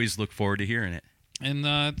 and I always look forward to hearing it.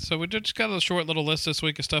 And so we just got a short little list this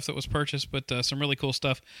week of stuff that was purchased, but some really cool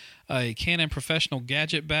stuff. A Canon Professional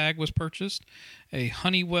Gadget Bag was purchased. A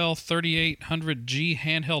Honeywell 3800G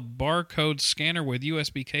handheld barcode scanner with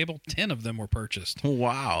USB cable. 10 of them were purchased.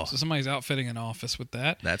 Wow. So somebody's outfitting an office with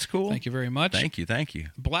that. That's cool. Thank you very much. Thank you.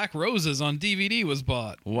 Black Roses on DVD was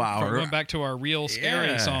bought. Wow. Going back to our Real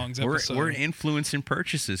Scary Songs episode. We're influencing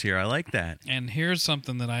purchases here. I like that. And here's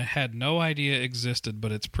something that I had no idea existed,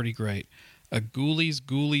 but it's pretty great. A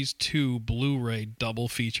Ghoulies 2 Blu-ray double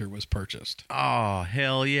feature was purchased. Oh,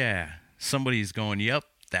 hell yeah. Somebody's going, yep,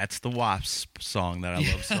 that's the Wasp song that I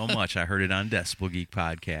love so much. I heard it on Decibel Geek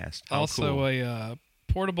Podcast. How also cool. A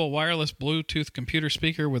portable wireless Bluetooth computer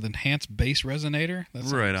speaker with enhanced bass resonator. That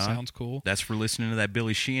sounds cool. That's for listening to that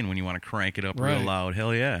Billy Sheehan when you want to crank it up real Right. loud.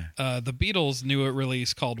 Hell yeah. The Beatles' new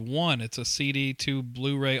release called One. It's a CD to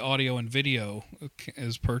Blu-ray audio and video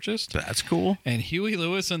is purchased. That's cool. And Huey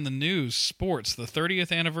Lewis and the News Sports, the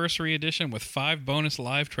 30th anniversary edition with 5 bonus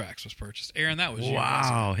live tracks was purchased. Aaron, that was you,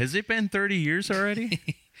 wasn't Wow. Has it been 30 years already?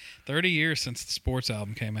 30 years since the Sports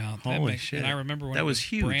album came out. Holy shit. And I remember when That it was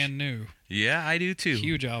huge. brand new. Yeah, I do too.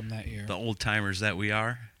 Huge album that year. The old timers that we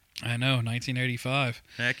are. I know, 1985.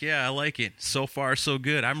 Heck yeah, I like it. So far, so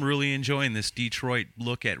good. I'm really enjoying this Detroit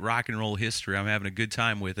look at rock and roll history. I'm having a good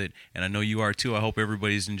time with it, and I know you are too. I hope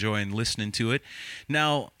everybody's enjoying listening to it.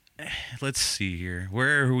 Now, let's see here.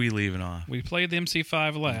 Where are we leaving off? We played the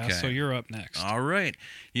MC5 last, Okay. so you're up next. All right.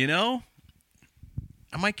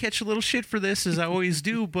 I might catch a little shit for this, as I always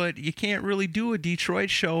do, but you can't really do a Detroit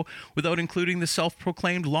show without including the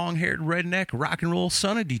self-proclaimed long-haired redneck rock and roll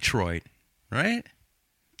son of Detroit, right?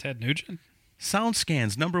 Ted Nugent?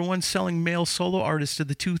 SoundScan's #1 selling male solo artist of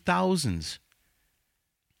the 2000s.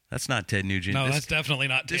 That's not Ted Nugent. No, that's definitely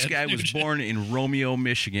not Ted This guy was Nugent. born in Romeo,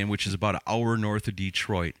 Michigan, which is about an hour north of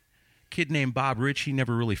Detroit. Kid named Bob Ritchie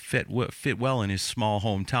never really fit well in his small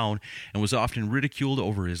hometown and was often ridiculed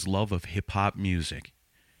over his love of hip-hop music,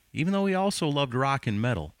 even though he also loved rock and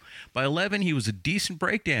metal. By 11, he was a decent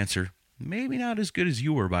breakdancer. Maybe not as good as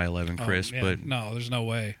you were by 11, Chris, but no, there's no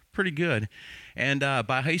way. pretty good. And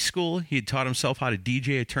by high school, he had taught himself how to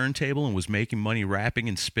DJ a turntable and was making money rapping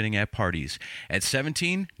and spinning at parties. At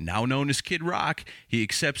 17, now known as Kid Rock, he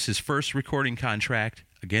accepts his first recording contract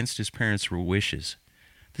against his parents' wishes.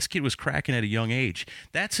 This kid was cracking at a young age.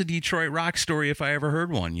 That's a Detroit rock story if I ever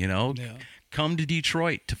heard one, Yeah. Come to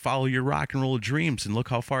Detroit to follow your rock and roll dreams, and look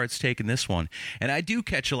how far it's taken this one. And I do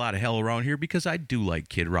catch a lot of hell around here because I do like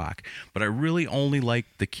Kid Rock, but I really only like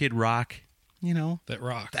the Kid Rock, That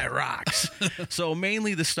rocks. that rocks. So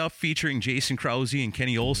mainly the stuff featuring Jason Krause and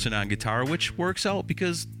Kenny Olson on guitar, which works out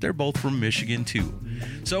because they're both from Michigan too.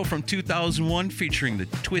 So from 2001, featuring the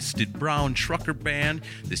Twisted Brown Trucker Band,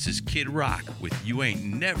 this is Kid Rock with You Ain't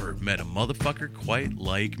Never Met a Motherfucker Quite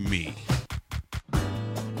Like Me.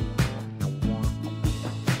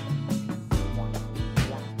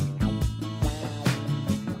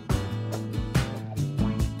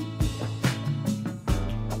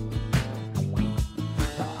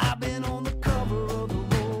 I've been on the cover of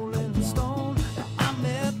the Rolling Stone. I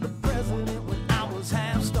met the president when I was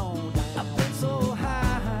half stoned. I've been so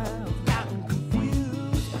high, I've gotten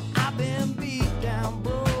confused. I've been beat down,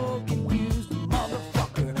 broken, used,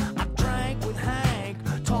 motherfucker. I drank with Hank,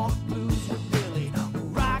 talked blues with Billy,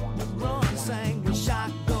 rocked with Run, sang with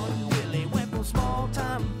Shotgun Billy. Went from small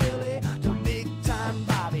time Billy to big time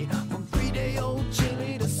Bobby, from 3-day-old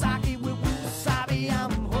chili to sake with wasabi.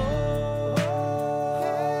 I'm home.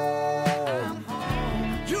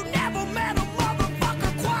 You never met a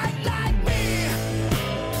motherfucker quite like me.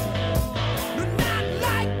 No, not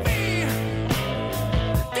like me.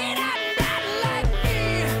 Did I not like me?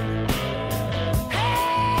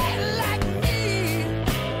 Hey, like me.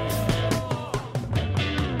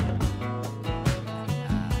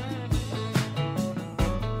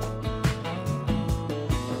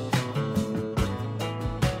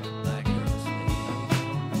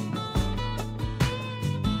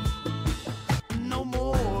 No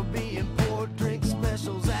more being poor, drink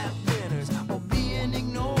specials at dinners, or being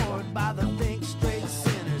ignored by the think straight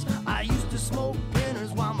sinners. I used to smoke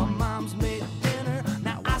pinners while my mom's made dinner.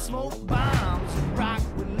 Now I smoke bombs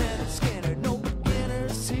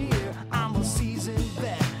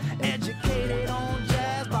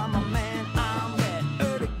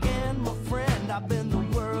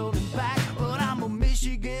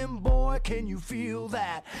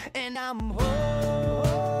I'm home.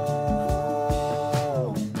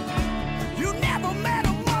 You never met a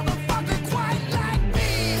motherfucker quite like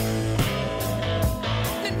me.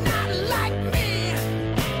 They're not like me.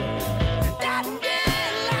 Not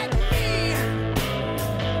dead like me.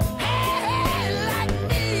 Hey, like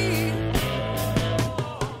me.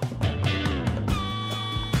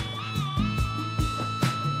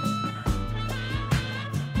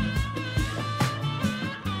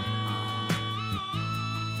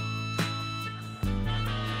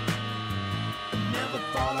 Never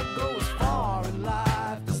thought I'd go as far in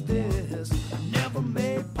life as this. Never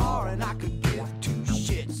made par and I could give two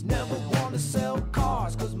shits. Never wanted to sell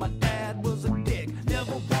cars cause my dad was a dick.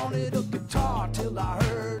 Never wanted a guitar till I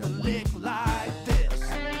heard a lick like this.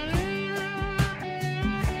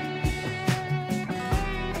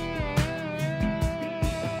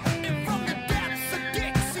 And from the depths of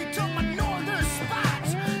Dixie to my northern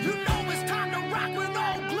spots, you know it's time to rock when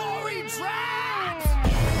Old Glory drops.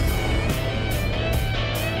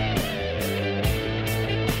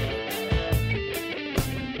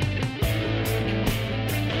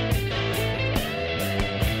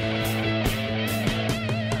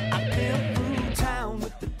 I've been through town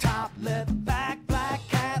with the top left back, black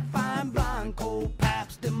cat, fine blind, cold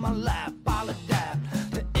Pabst in my lap. I'll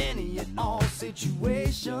adapt to any and all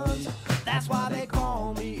situations. That's why they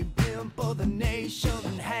call me pimp of the nation.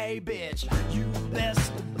 Hey, bitch, you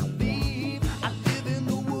best believe I live in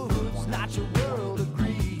the woods, not your world of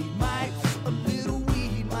greed. Might a little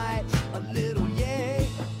weed, might a little yay.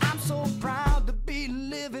 I'm so proud to be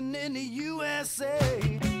living in the USA.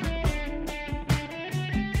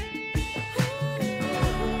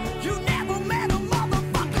 You never met a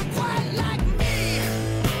motherfucker quite like me.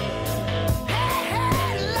 Hey,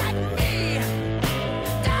 hey, like me.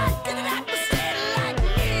 Don't get it out the city like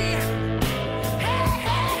me. Hey,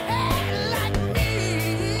 hey, hey, like me.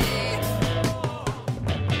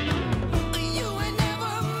 You ain't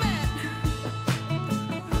never met.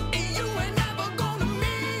 You ain't never gonna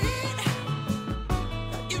meet.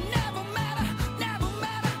 You never met her, never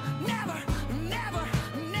met her, never, never,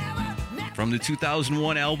 never, never. From the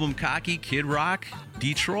 2001 album Cocky, Kid Rock,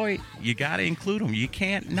 Detroit, you got to include him. You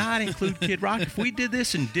can't not include Kid Rock. If we did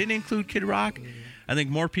this and didn't include Kid Rock, I think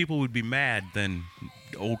more people would be mad than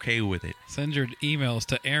okay with it. Send your emails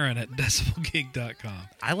to Aaron at decibelgeek.com.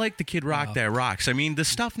 I like the Kid Rock that rocks. I mean, the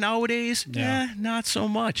stuff nowadays, Yeah. not so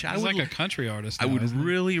much. He's like a country artist I now, would isn't he?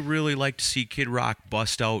 really, really like to see Kid Rock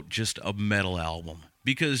bust out just a metal album.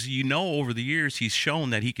 Because, over the years, he's shown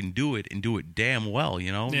that he can do it and do it damn well,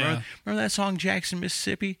 Yeah. Remember that song, Jackson,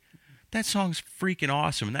 Mississippi? That song's freaking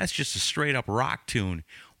awesome, and that's just a straight-up rock tune.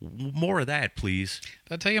 More of that, please.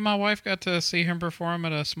 Did I tell you my wife got to see him perform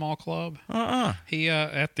at a small club? He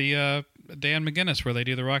at the Dan McGuinness where they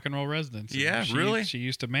do the rock and roll residency. Yeah, really? She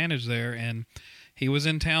used to manage there, and he was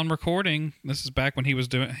in town recording. This is back when he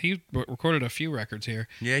recorded a few records here.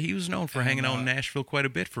 Yeah, he was known for hanging out in Nashville quite a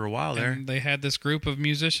bit for a while there. And they had this group of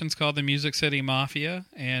musicians called the Music City Mafia,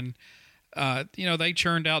 and they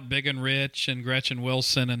churned out Big and Rich and Gretchen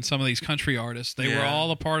Wilson and some of these country artists. They were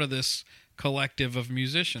all a part of this collective of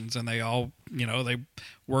musicians, and they all, they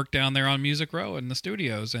worked down there on Music Row in the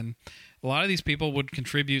studios, and a lot of these people would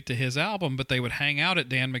contribute to his album, but they would hang out at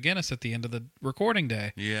Dan McGuinness at the end of the recording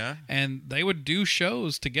day. Yeah. And they would do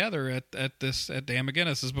shows together at Dan McGuinness.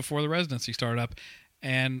 This is before the residency started up.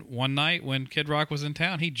 And one night when Kid Rock was in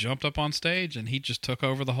town, he jumped up on stage and he just took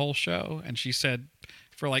over the whole show. And she said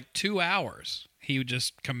for like 2 hours, he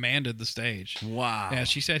just commanded the stage. Wow. Yeah,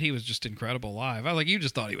 she said he was just incredible live. I was like, you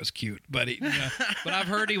just thought he was cute, but but I've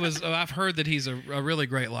heard that he's a really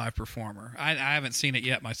great live performer. I haven't seen it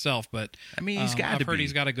yet myself, but I mean, I've heard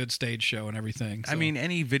he's got a good stage show and everything. So. I mean,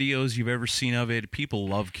 any videos you've ever seen of it, people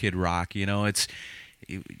love Kid Rock.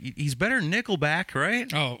 He's better than Nickelback,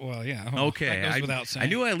 right? Oh, well, yeah. Okay. That goes without saying. I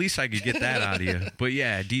knew at least I could get that out of you. But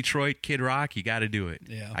yeah, Detroit, Kid Rock, you got to do it.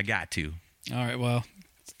 Yeah. I got to. All right, well,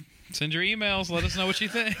 send your emails. Let us know what you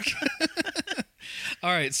think. All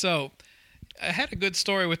right, so I had a good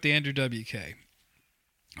story with the Andrew WK.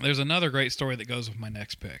 There's another great story that goes with my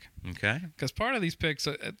next pick. Okay. Because part of these picks,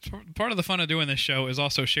 part of the fun of doing this show is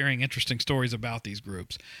also sharing interesting stories about these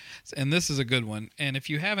groups. And this is a good one. And if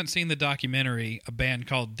you haven't seen the documentary, A Band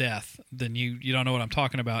Called Death, then you don't know what I'm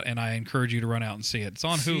talking about, and I encourage you to run out and see it. It's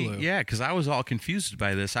on Hulu. Yeah, because I was all confused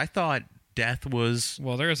by this. I thought Death was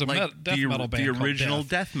there is a death metal band the called original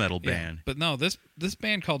Death metal Yeah, band. but no, this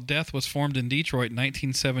band called Death was formed in Detroit in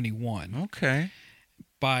 1971 Okay.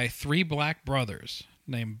 by 3 black brothers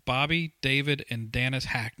named Bobby, David, and Dennis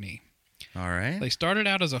Hackney. All right. They started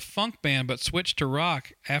out as a funk band but switched to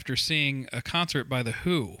rock after seeing a concert by The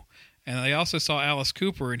Who. And they also saw Alice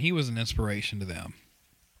Cooper, and he was an inspiration to them.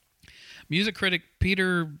 Music critic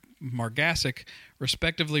Peter Margasic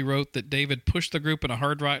respectively wrote that David pushed the group in a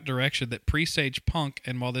hard rock direction that presaged punk,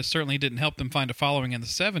 and while this certainly didn't help them find a following in the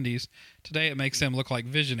 70s, today it makes them look like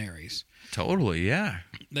visionaries. Totally, yeah.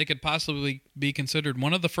 They could possibly be considered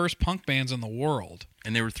one of the first punk bands in the world.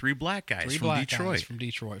 And they were three black guys Three from black Detroit. guys from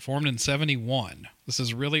Detroit, formed in 71. This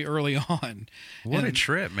is really early on. What a And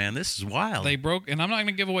trip, man. This is wild. They broke, and I'm not going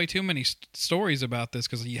to give away too many stories about this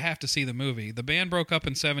because you have to see the movie. The band broke up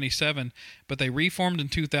in 77, but they reformed in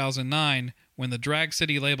 2009 when the Drag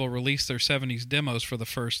City label released their 70s demos for the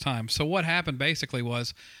first time. So what happened basically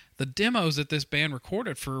was the demos that this band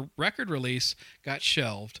recorded for record release got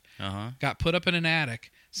shelved, got put up in an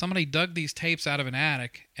attic. Somebody dug these tapes out of an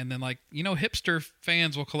attic, and then, like, you know, hipster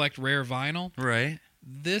fans will collect rare vinyl. Right.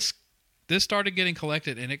 This started getting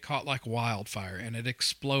collected, and it caught like wildfire, and it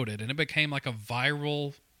exploded, and it became like a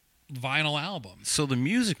viral vinyl album. So the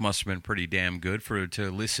music must have been pretty damn good to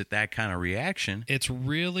elicit that kind of reaction. It's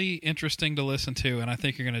really interesting to listen to, and I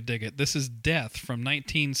think you're going to dig it. This is Death from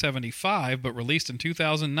 1975, but released in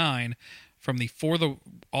 2009 from the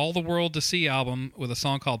All the World to See album with a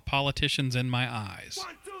song called Politicians in My Eyes. 1,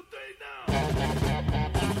 2, 3,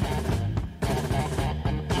 now.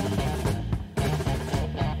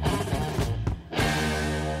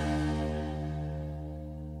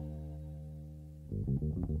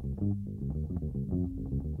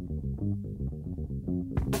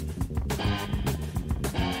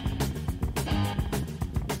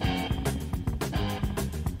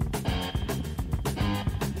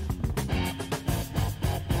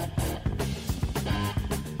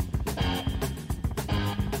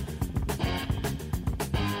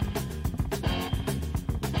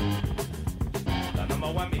 The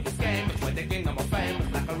number one biggest game is when the kingdom of fame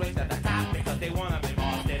is like a race at the top because they wanna be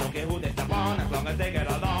boss. They don't care who they step on as long as they get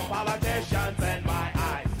along. Politicians in my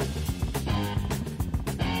eyes.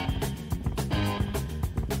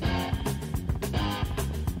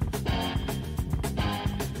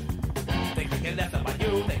 They could care less about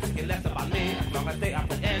you, they could care less about me. As long as they are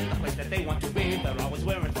put in the place that they want to be, they're always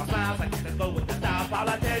wearing false smiles. I guess they go with the style.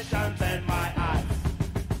 Politicians in my eyes.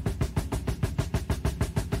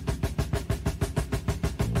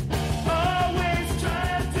 Always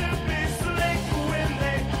trying to be slick when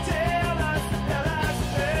they tell us that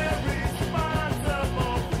they're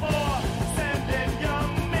responsible for sending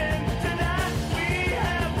young men to die. We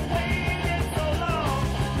have waited so long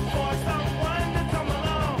for someone to come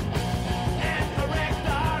along and correct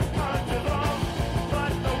our country wrong,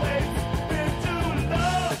 but the wait's been too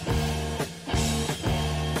long.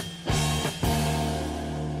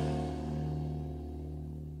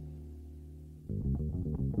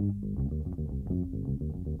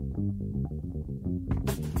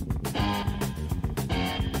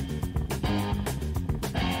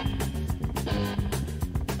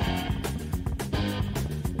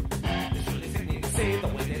 It's really sickening to see the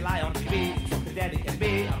way they lie on TV. Something that it can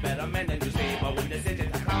be a better man than you see. But when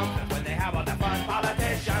decisions come, that's when they have all the fun.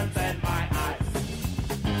 Politicians in my eyes.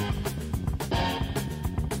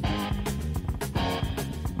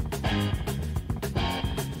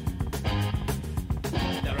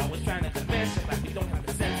 They're always trying to convince us like we don't have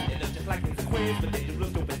the sense. They look just like kings and queens, but they do real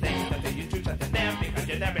stupid things. That they you treat us to them because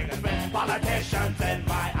you're their biggest friends. Politicians in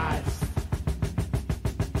my eyes.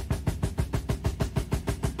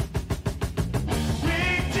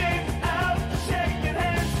 Reaching out, shaking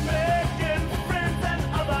hands, making friends and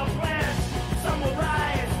other plans. Some will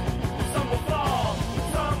rise, some will fall,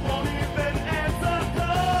 some won't even answer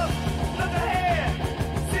calls. Look ahead,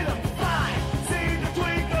 see them fly, see the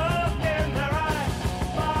twinkle in their eyes.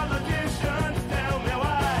 Politicians, tell me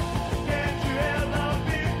why can't you hear the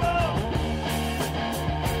people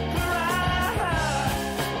cry?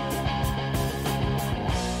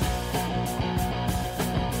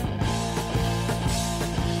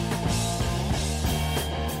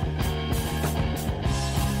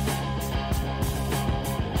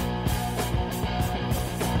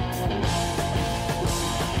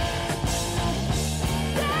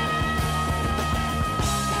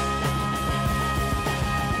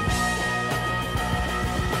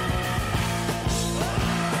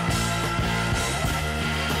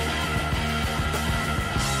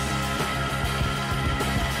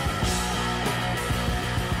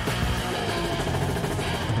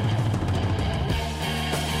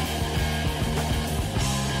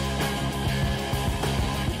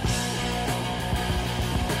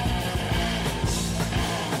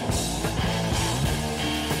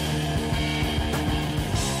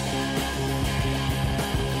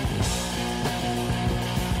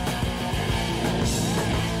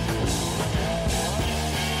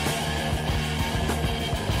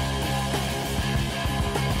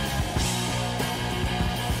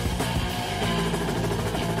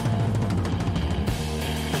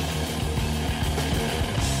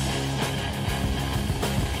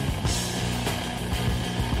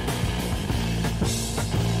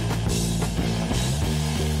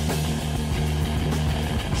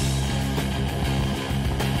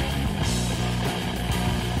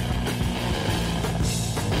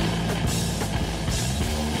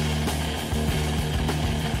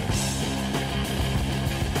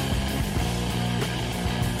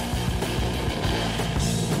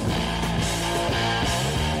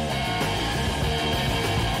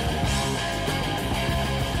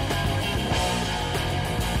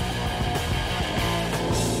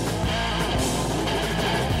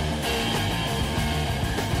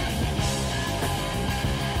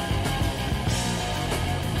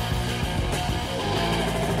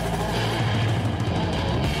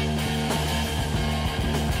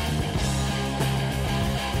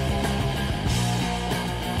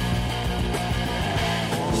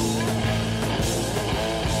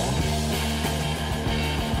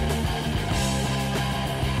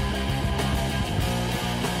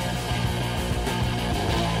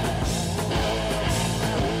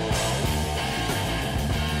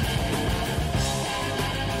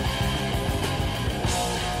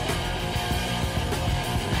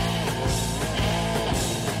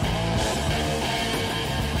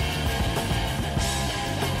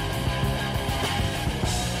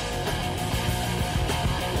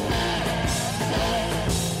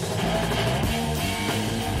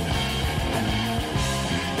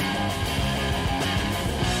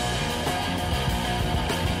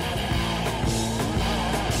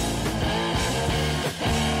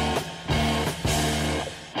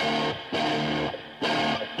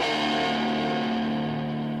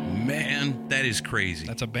 That is crazy.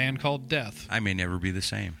 That's a band called Death. I may never be the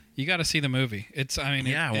same. You got to see the movie.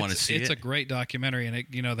 I want to see it. It's a great documentary, and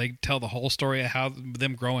they tell the whole story of how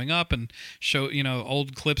them growing up and show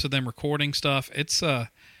old clips of them recording stuff. It's and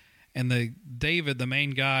the David, the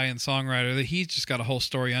main guy and songwriter, he's just got a whole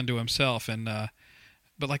story unto himself. And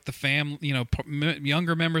but like the family,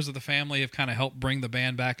 younger members of the family have kind of helped bring the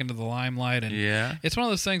band back into the limelight. And Yeah. it's one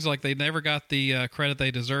of those things like they never got the credit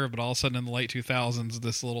they deserve, but all of a sudden in the late 2000s,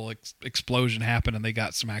 this little explosion happened, and they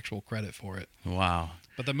got some actual credit for it. Wow.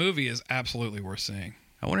 But the movie is absolutely worth seeing.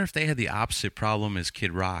 I wonder if they had the opposite problem as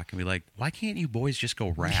Kid Rock and be like, why can't you boys just go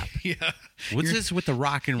rap? Yeah. What's this with the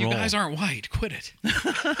rock and You roll? guys aren't white. Quit it.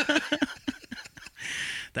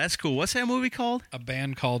 That's cool. What's that movie called? A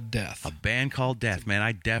Band Called Death. A Band Called Death. Man,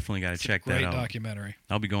 I definitely got to check that Great out. documentary.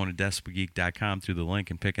 I'll be going to DespotGeek.com through the link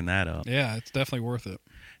and picking that up. Yeah, it's definitely worth it.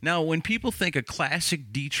 Now, when people think of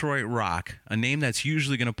classic Detroit rock, a name that's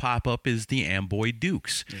usually going to pop up is the Amboy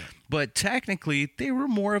Dukes. Yeah. But technically, they were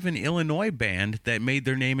more of an Illinois band that made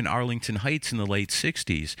their name in Arlington Heights in the late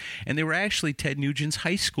 60s. And they were actually Ted Nugent's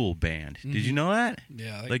high school band. Did you know that?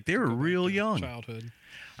 Yeah. They were go back real to young. Childhood.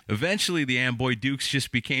 Eventually, the Amboy Dukes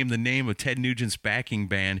just became the name of Ted Nugent's backing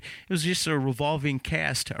band. It was just a revolving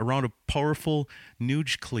cast around a powerful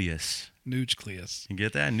nucleus. Nucleus. You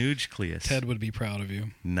get that? Nucleus. Ted would be proud of you.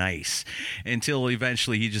 Nice. Until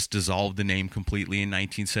eventually he just dissolved the name completely in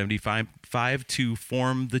 1975 to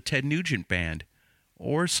form the Ted Nugent Band.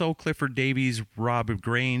 Or so Clifford Davies, Rob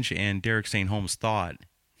Grange, and Derek St. Holmes thought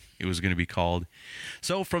it was going to be called.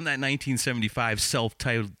 So from that 1975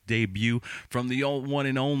 self-titled debut, from the old one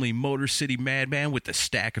and only Motor City Madman with the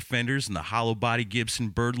stack of fenders and the hollow body Gibson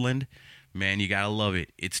Birdland, man, you got to love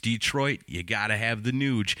it. It's Detroit. You got to have the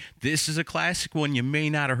Nuge. This is a classic one you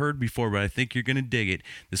may not have heard before, but I think you're going to dig it.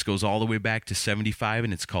 This goes all the way back to 75,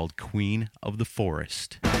 and it's called Queen of the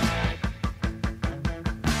Forest.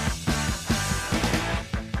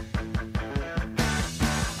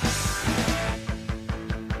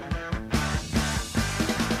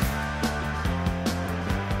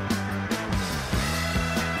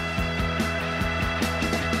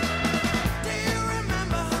 Do you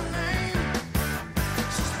remember her name?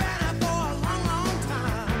 She's been here for a long, long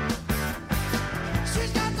time.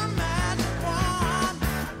 She's got the magic wand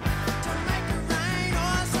to make it rain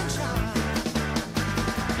or sunshine.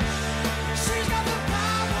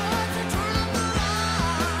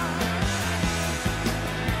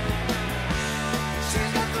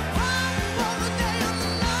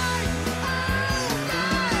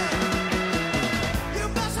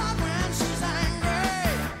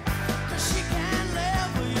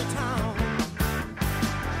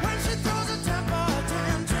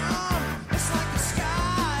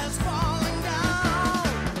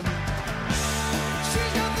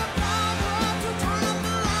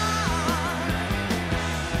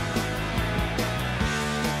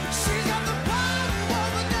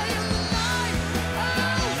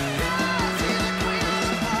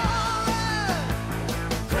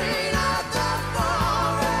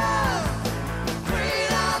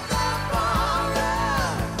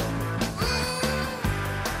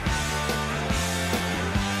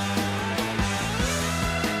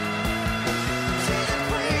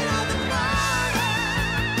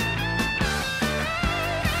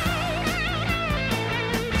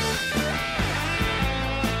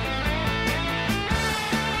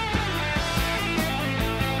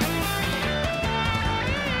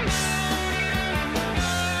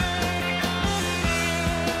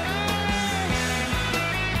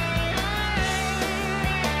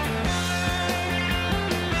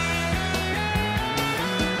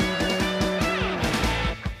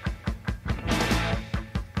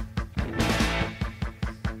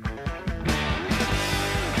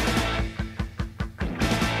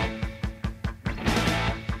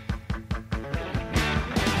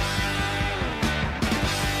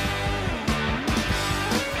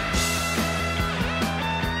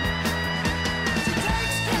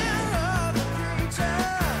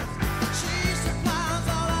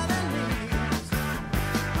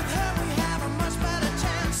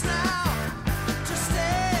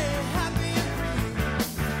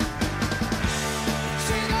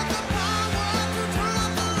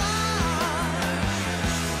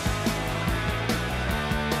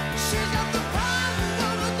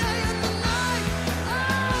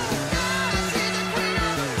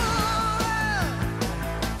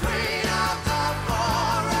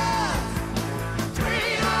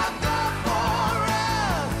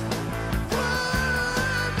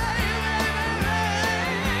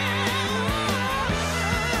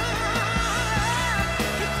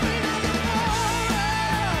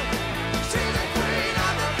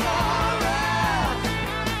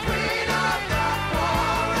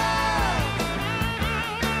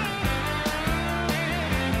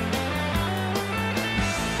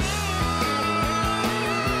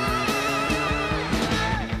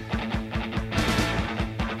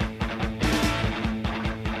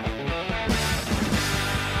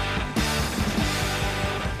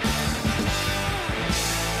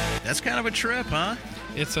 was kind of a trip, huh?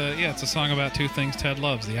 It's a song about two things Ted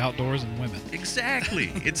loves: the outdoors and women.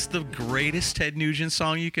 Exactly. It's the greatest Ted Nugent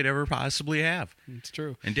song you could ever possibly have. It's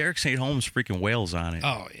true. And Derek St. Holmes freaking wails on it.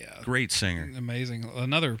 Oh yeah, Great singer. amazing.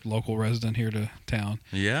 Another local resident here to town.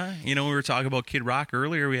 Yeah. You know, we were talking about Kid Rock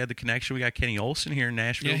earlier. We had the connection. We got Kenny Olson here in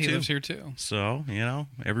Nashville, Yeah, he too. lives here too. So, you know,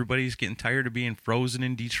 everybody's getting tired of being frozen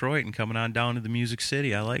in Detroit and coming on down to the Music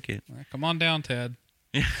City. I like it. Come on down, Ted.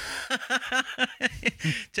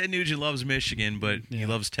 Ted Nugent loves Michigan, but he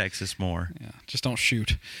loves Texas more. Yeah, just don't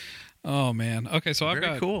shoot. Oh man. Okay, so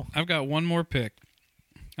Very cool. I've got one more pick.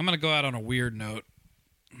 I'm gonna go out on a weird note.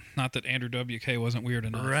 Not that Andrew WK wasn't weird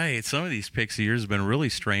enough. Right. Some of these picks of yours have been really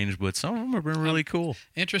strange, but some of them have been really cool.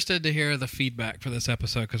 Interested to hear the feedback for this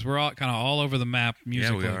episode because we're all kind of all over the map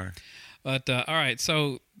musically. Yeah, we are. But all right,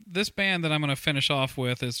 so this band that I'm going to finish off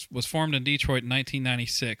with was formed in Detroit in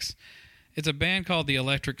 1996. It's a band called the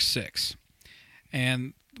Electric Six,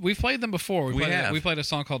 and we've played them before. We played a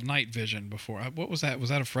song called Night Vision before. What was that? Was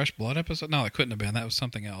that a Fresh Blood episode? No, it couldn't have been. That was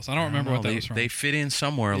something else. I don't remember what that was from. They fit in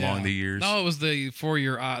somewhere along the years. No, it was the For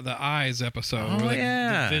Your the Eyes episode. Oh,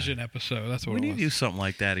 the Vision episode. That's what we it was. need to do something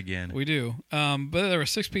like that again. We do. But they're a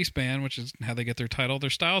six-piece band, which is how they get their title. Their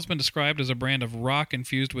style has been described as a brand of rock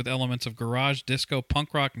infused with elements of garage, disco,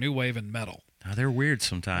 punk rock, new wave, and metal. Oh, they're weird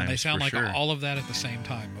sometimes. And they sound for like sure. all of that at the same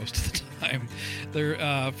time most of the time.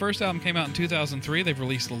 Their first album came out in 2003. They've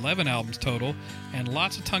released 11 albums total, and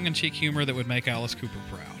lots of tongue-in-cheek humor that would make Alice Cooper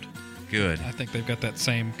proud. Good. I think they've got that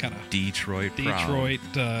same kind of Detroit proud.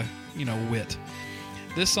 wit.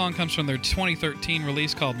 This song comes from their 2013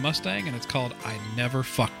 release called Mustang, and it's called I Never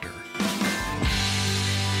Fucked Her.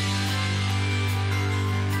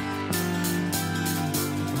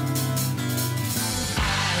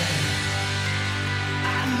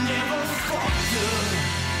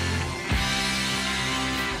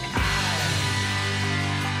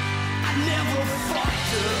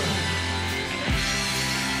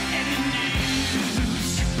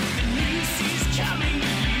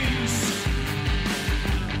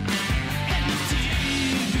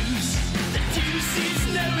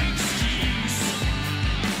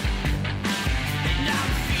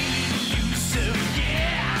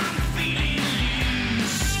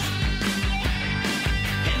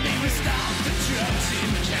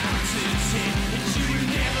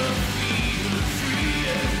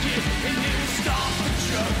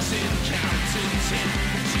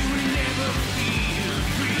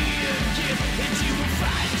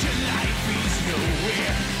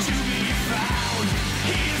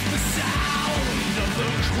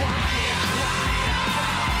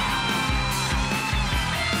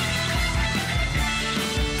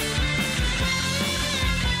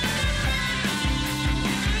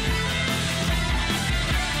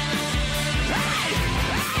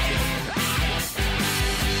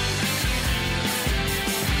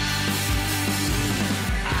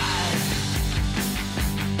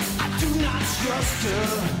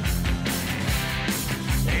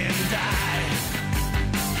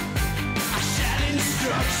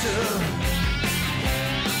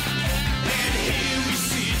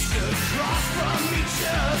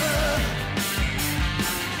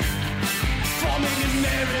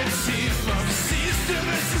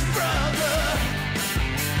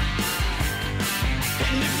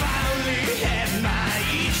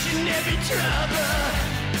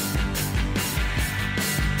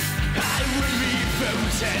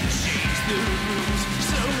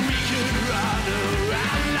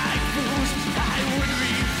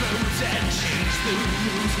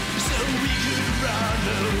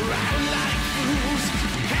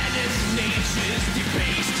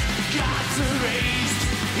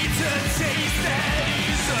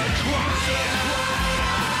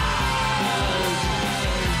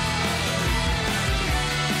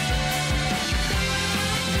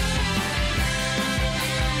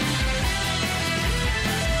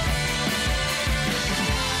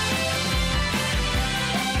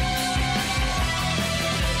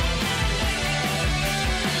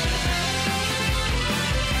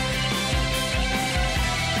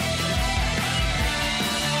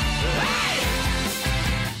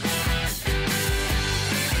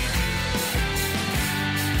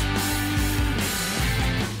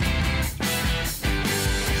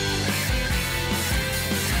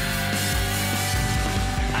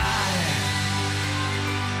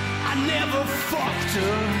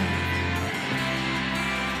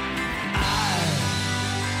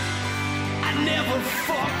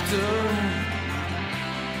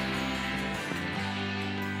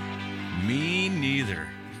 Me neither.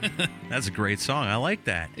 That's a great song. I like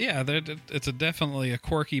that. Yeah, it's definitely a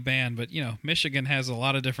quirky band, but Michigan has a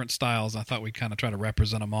lot of different styles. I thought we'd kind of try to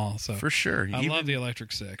represent them all. So For sure. I Even love the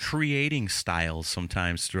Electric Six. creating styles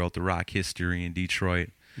sometimes throughout the rock history in Detroit.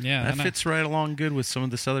 Yeah, That and fits right along good with some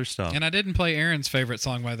of this other stuff. And I didn't play Aaron's favorite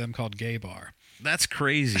song by them called "Gay Bar." That's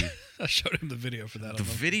crazy. I showed him the video for that. The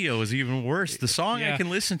video is even worse. The song I Yeah. can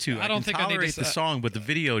listen to. I don't can think I need to tolerate the song, but the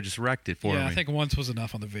video just wrecked it for me. Yeah, I think once was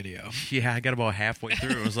enough on the video. Yeah, I got about halfway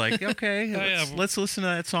through. It was like, okay, yeah. let's listen to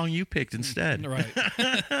that song you picked instead. Right.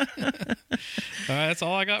 That's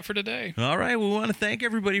all I got for today. All right, we want to thank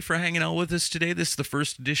everybody for hanging out with us today. This is the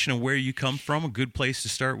first edition of Where You Come From. A good place to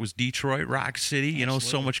start was Detroit, Rock City. So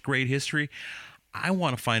Absolutely. much great history. I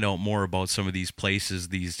want to find out more about some of these places,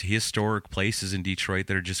 these historic places in Detroit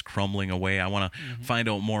that are just crumbling away. I want to find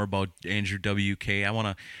out more about Andrew WK. I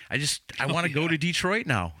want to go to Detroit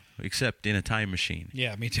now, except in a time machine.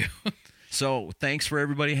 Yeah, me too. So thanks for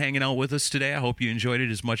everybody hanging out with us today. I hope you enjoyed it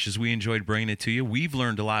as much as we enjoyed bringing it to you. We've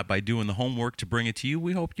learned a lot by doing the homework to bring it to you.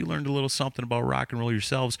 We hope you learned a little something about rock and roll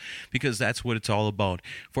yourselves, because that's what it's all about.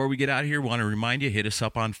 Before we get out of here, we want to remind you, hit us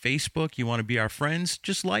up on Facebook. You want to be our friends,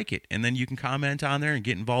 just like it. And then you can comment on there and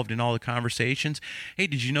get involved in all the conversations. Hey,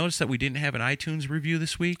 did you notice that we didn't have an iTunes review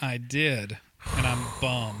this week? I did, and I'm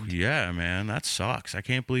bummed. Yeah, man, that sucks. I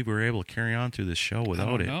can't believe we were able to carry on through this show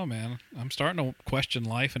without it. No, man. I'm starting to question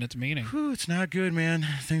life and its meaning. Whew, it's not good, man.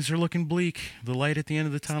 Things are looking bleak. The light at the end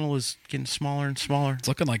of the tunnel is getting smaller and smaller. It's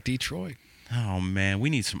looking like Detroit. Oh, man, we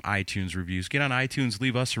need some iTunes reviews. Get on iTunes,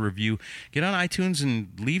 leave us a review. Get on iTunes and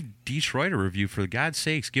leave Detroit a review. For God's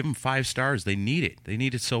sakes, give them 5 stars. They need it. They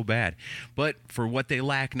need it so bad. But for what they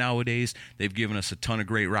lack nowadays, they've given us a ton of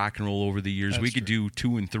great rock and roll over the years. That's We could true. do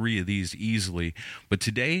 2 and 3 of these easily. But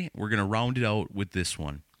today, we're going to round it out with this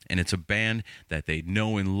one. And it's a band that they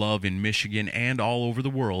know and love in Michigan and all over the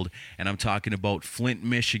world. And I'm talking about Flint,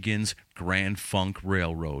 Michigan's Grand Funk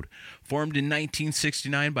Railroad. Formed in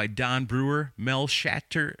 1969 by Don Brewer, Mel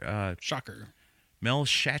Shatter, Shocker. Mel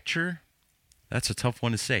Schatcher. That's a tough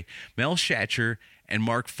one to say. Mel Schatcher and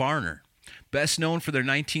Mark Farner. Best known for their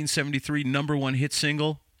 1973 number 1 hit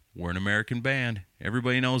single, We're an American Band.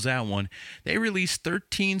 Everybody knows that one. They released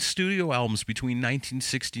 13 studio albums between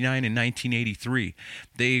 1969 and 1983.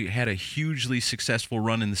 They had a hugely successful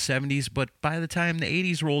run in the 70s, but by the time the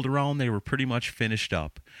 80s rolled around, they were pretty much finished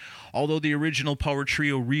up. Although the original power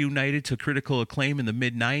trio reunited to critical acclaim in the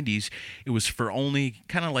mid-90s, it was for only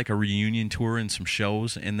kind of like a reunion tour and some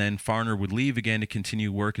shows, and then Farner would leave again to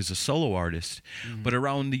continue work as a solo artist. But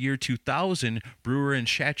around the year 2000, Brewer and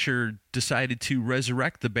Schatcher decided to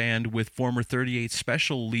resurrect the band with former 38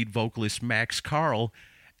 Special lead vocalist Max Carl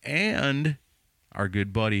and our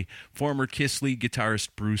good buddy, former Kiss lead guitarist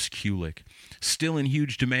Bruce Kulick. Still in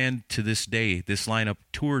huge demand to this day, this lineup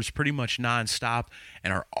tours pretty much nonstop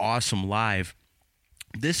and are awesome live.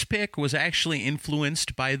 This pick was actually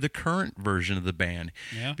influenced by the current version of the band.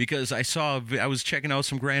 Yeah. Because I was checking out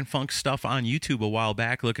some Grand Funk stuff on YouTube a while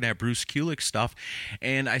back, looking at Bruce Kulick stuff,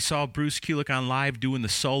 and I saw Bruce Kulick on live doing the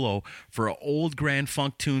solo for an old Grand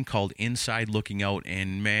Funk tune called Inside Looking Out,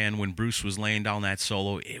 and man, when Bruce was laying down that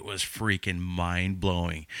solo, it was freaking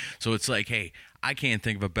mind-blowing. So it's like, hey, I can't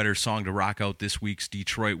think of a better song to rock out this week's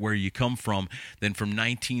Detroit Where You Come From than from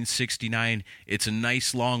 1969. It's a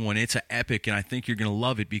nice long one. It's an epic, and I think you're going to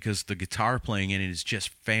love it because the guitar playing in it is just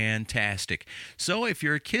fantastic. So if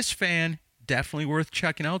you're a Kiss fan, definitely worth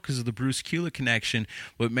checking out because of the Bruce Kulick connection.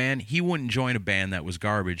 But man, he wouldn't join a band that was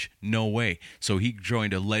garbage. No way. So he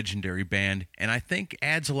joined a legendary band, and I think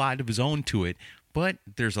adds a lot of his own to it. But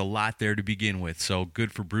there's a lot there to begin with, so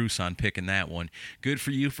good for Bruce on picking that one. Good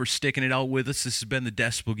for you for sticking it out with us. This has been the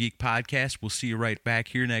Decibel Geek Podcast. We'll see you right back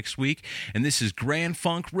here next week. And this is Grand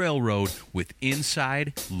Funk Railroad with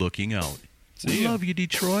Inside Looking Out. See ya. Love you,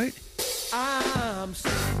 Detroit. I'm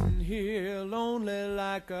sitting here lonely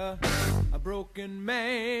like a broken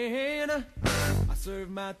man. I serve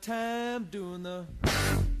my time doing the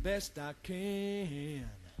best I can.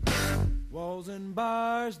 Walls and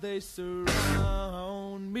bars, they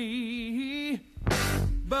surround me,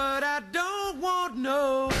 but I don't want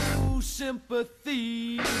no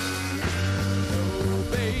sympathy. No,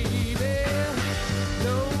 baby,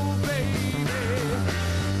 no, baby.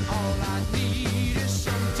 All I need is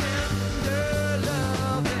some tender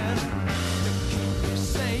loving to keep me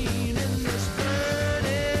sane in this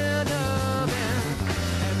burning oven.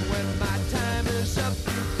 And when my time is up,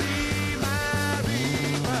 you be my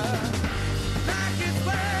reaper. Like it's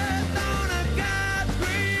worth on a God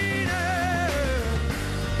greener.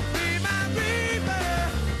 Be my reaper.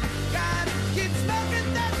 Gotta keep smoking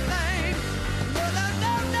that thing.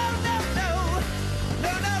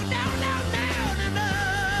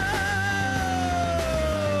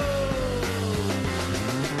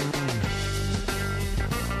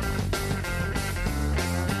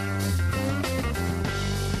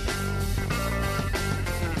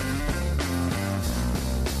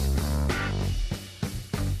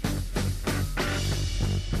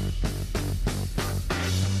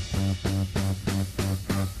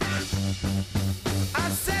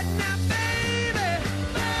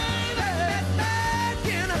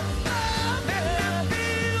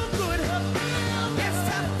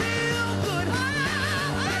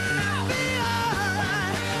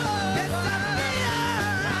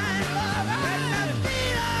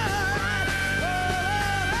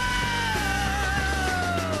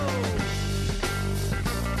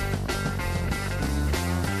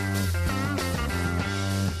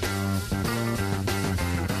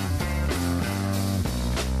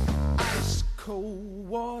 cold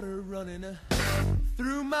water running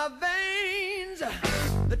through my veins.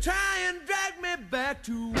 They try and drag me back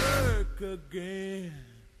to work again.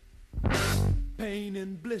 Pain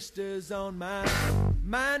and blisters on my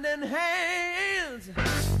mind and hands.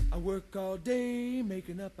 I work all day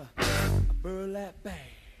making up a burlap bag.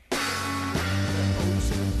 The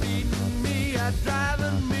ocean beating me,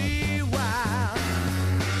 driving me wild.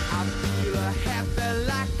 I feel happy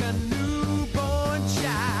like a newborn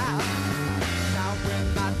child. Now when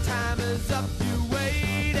my time is up, you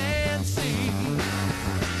wait and see.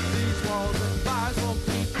 These walls and bars won't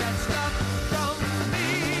keep that stuff from me.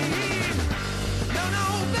 No, no,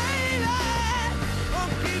 baby,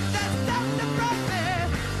 won't keep that stuff from me.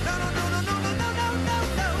 No, no, no, no, no, no, no, no, no,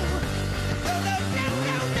 no. No, no, no, no,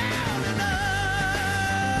 no, no, no.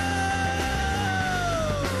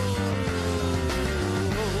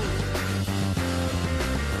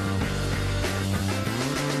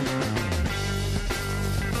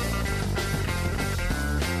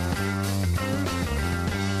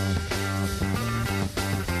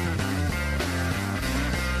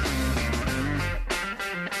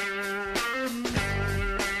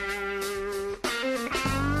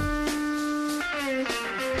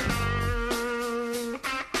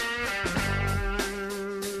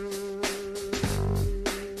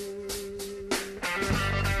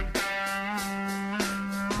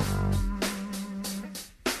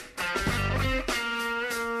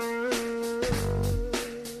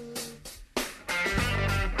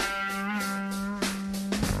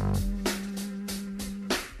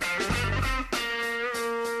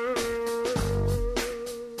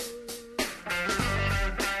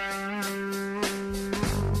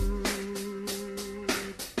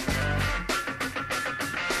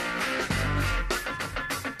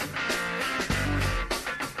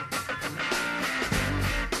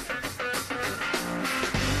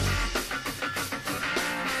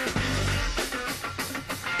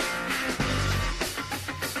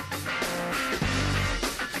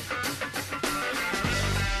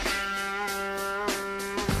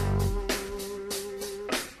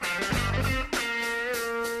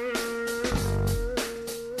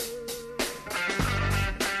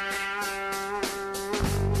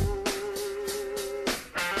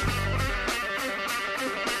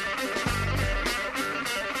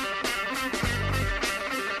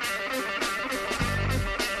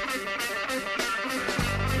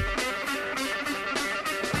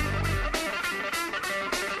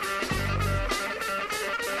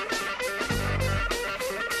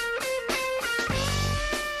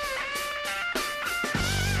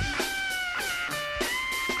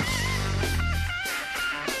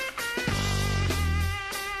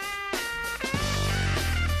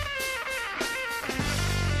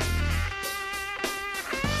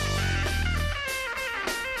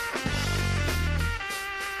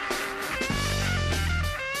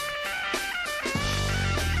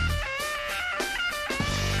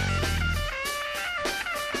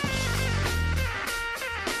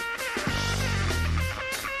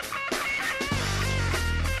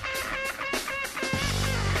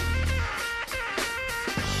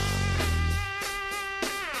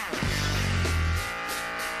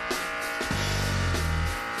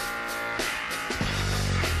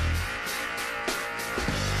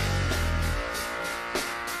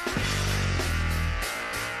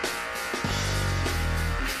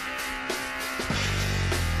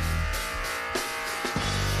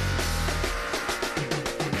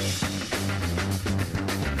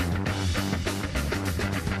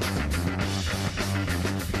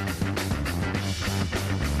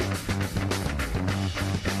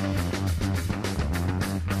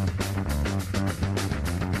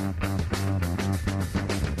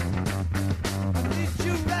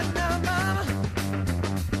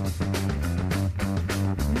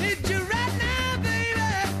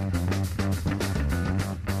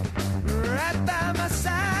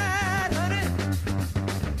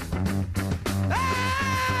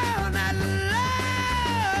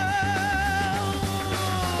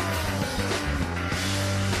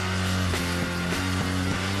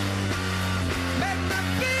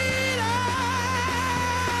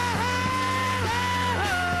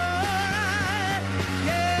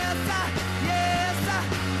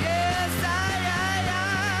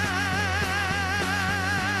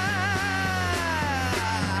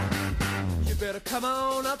 Come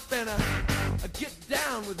on up and get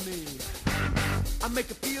down with me. I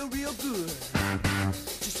make it feel real good,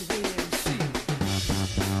 just the way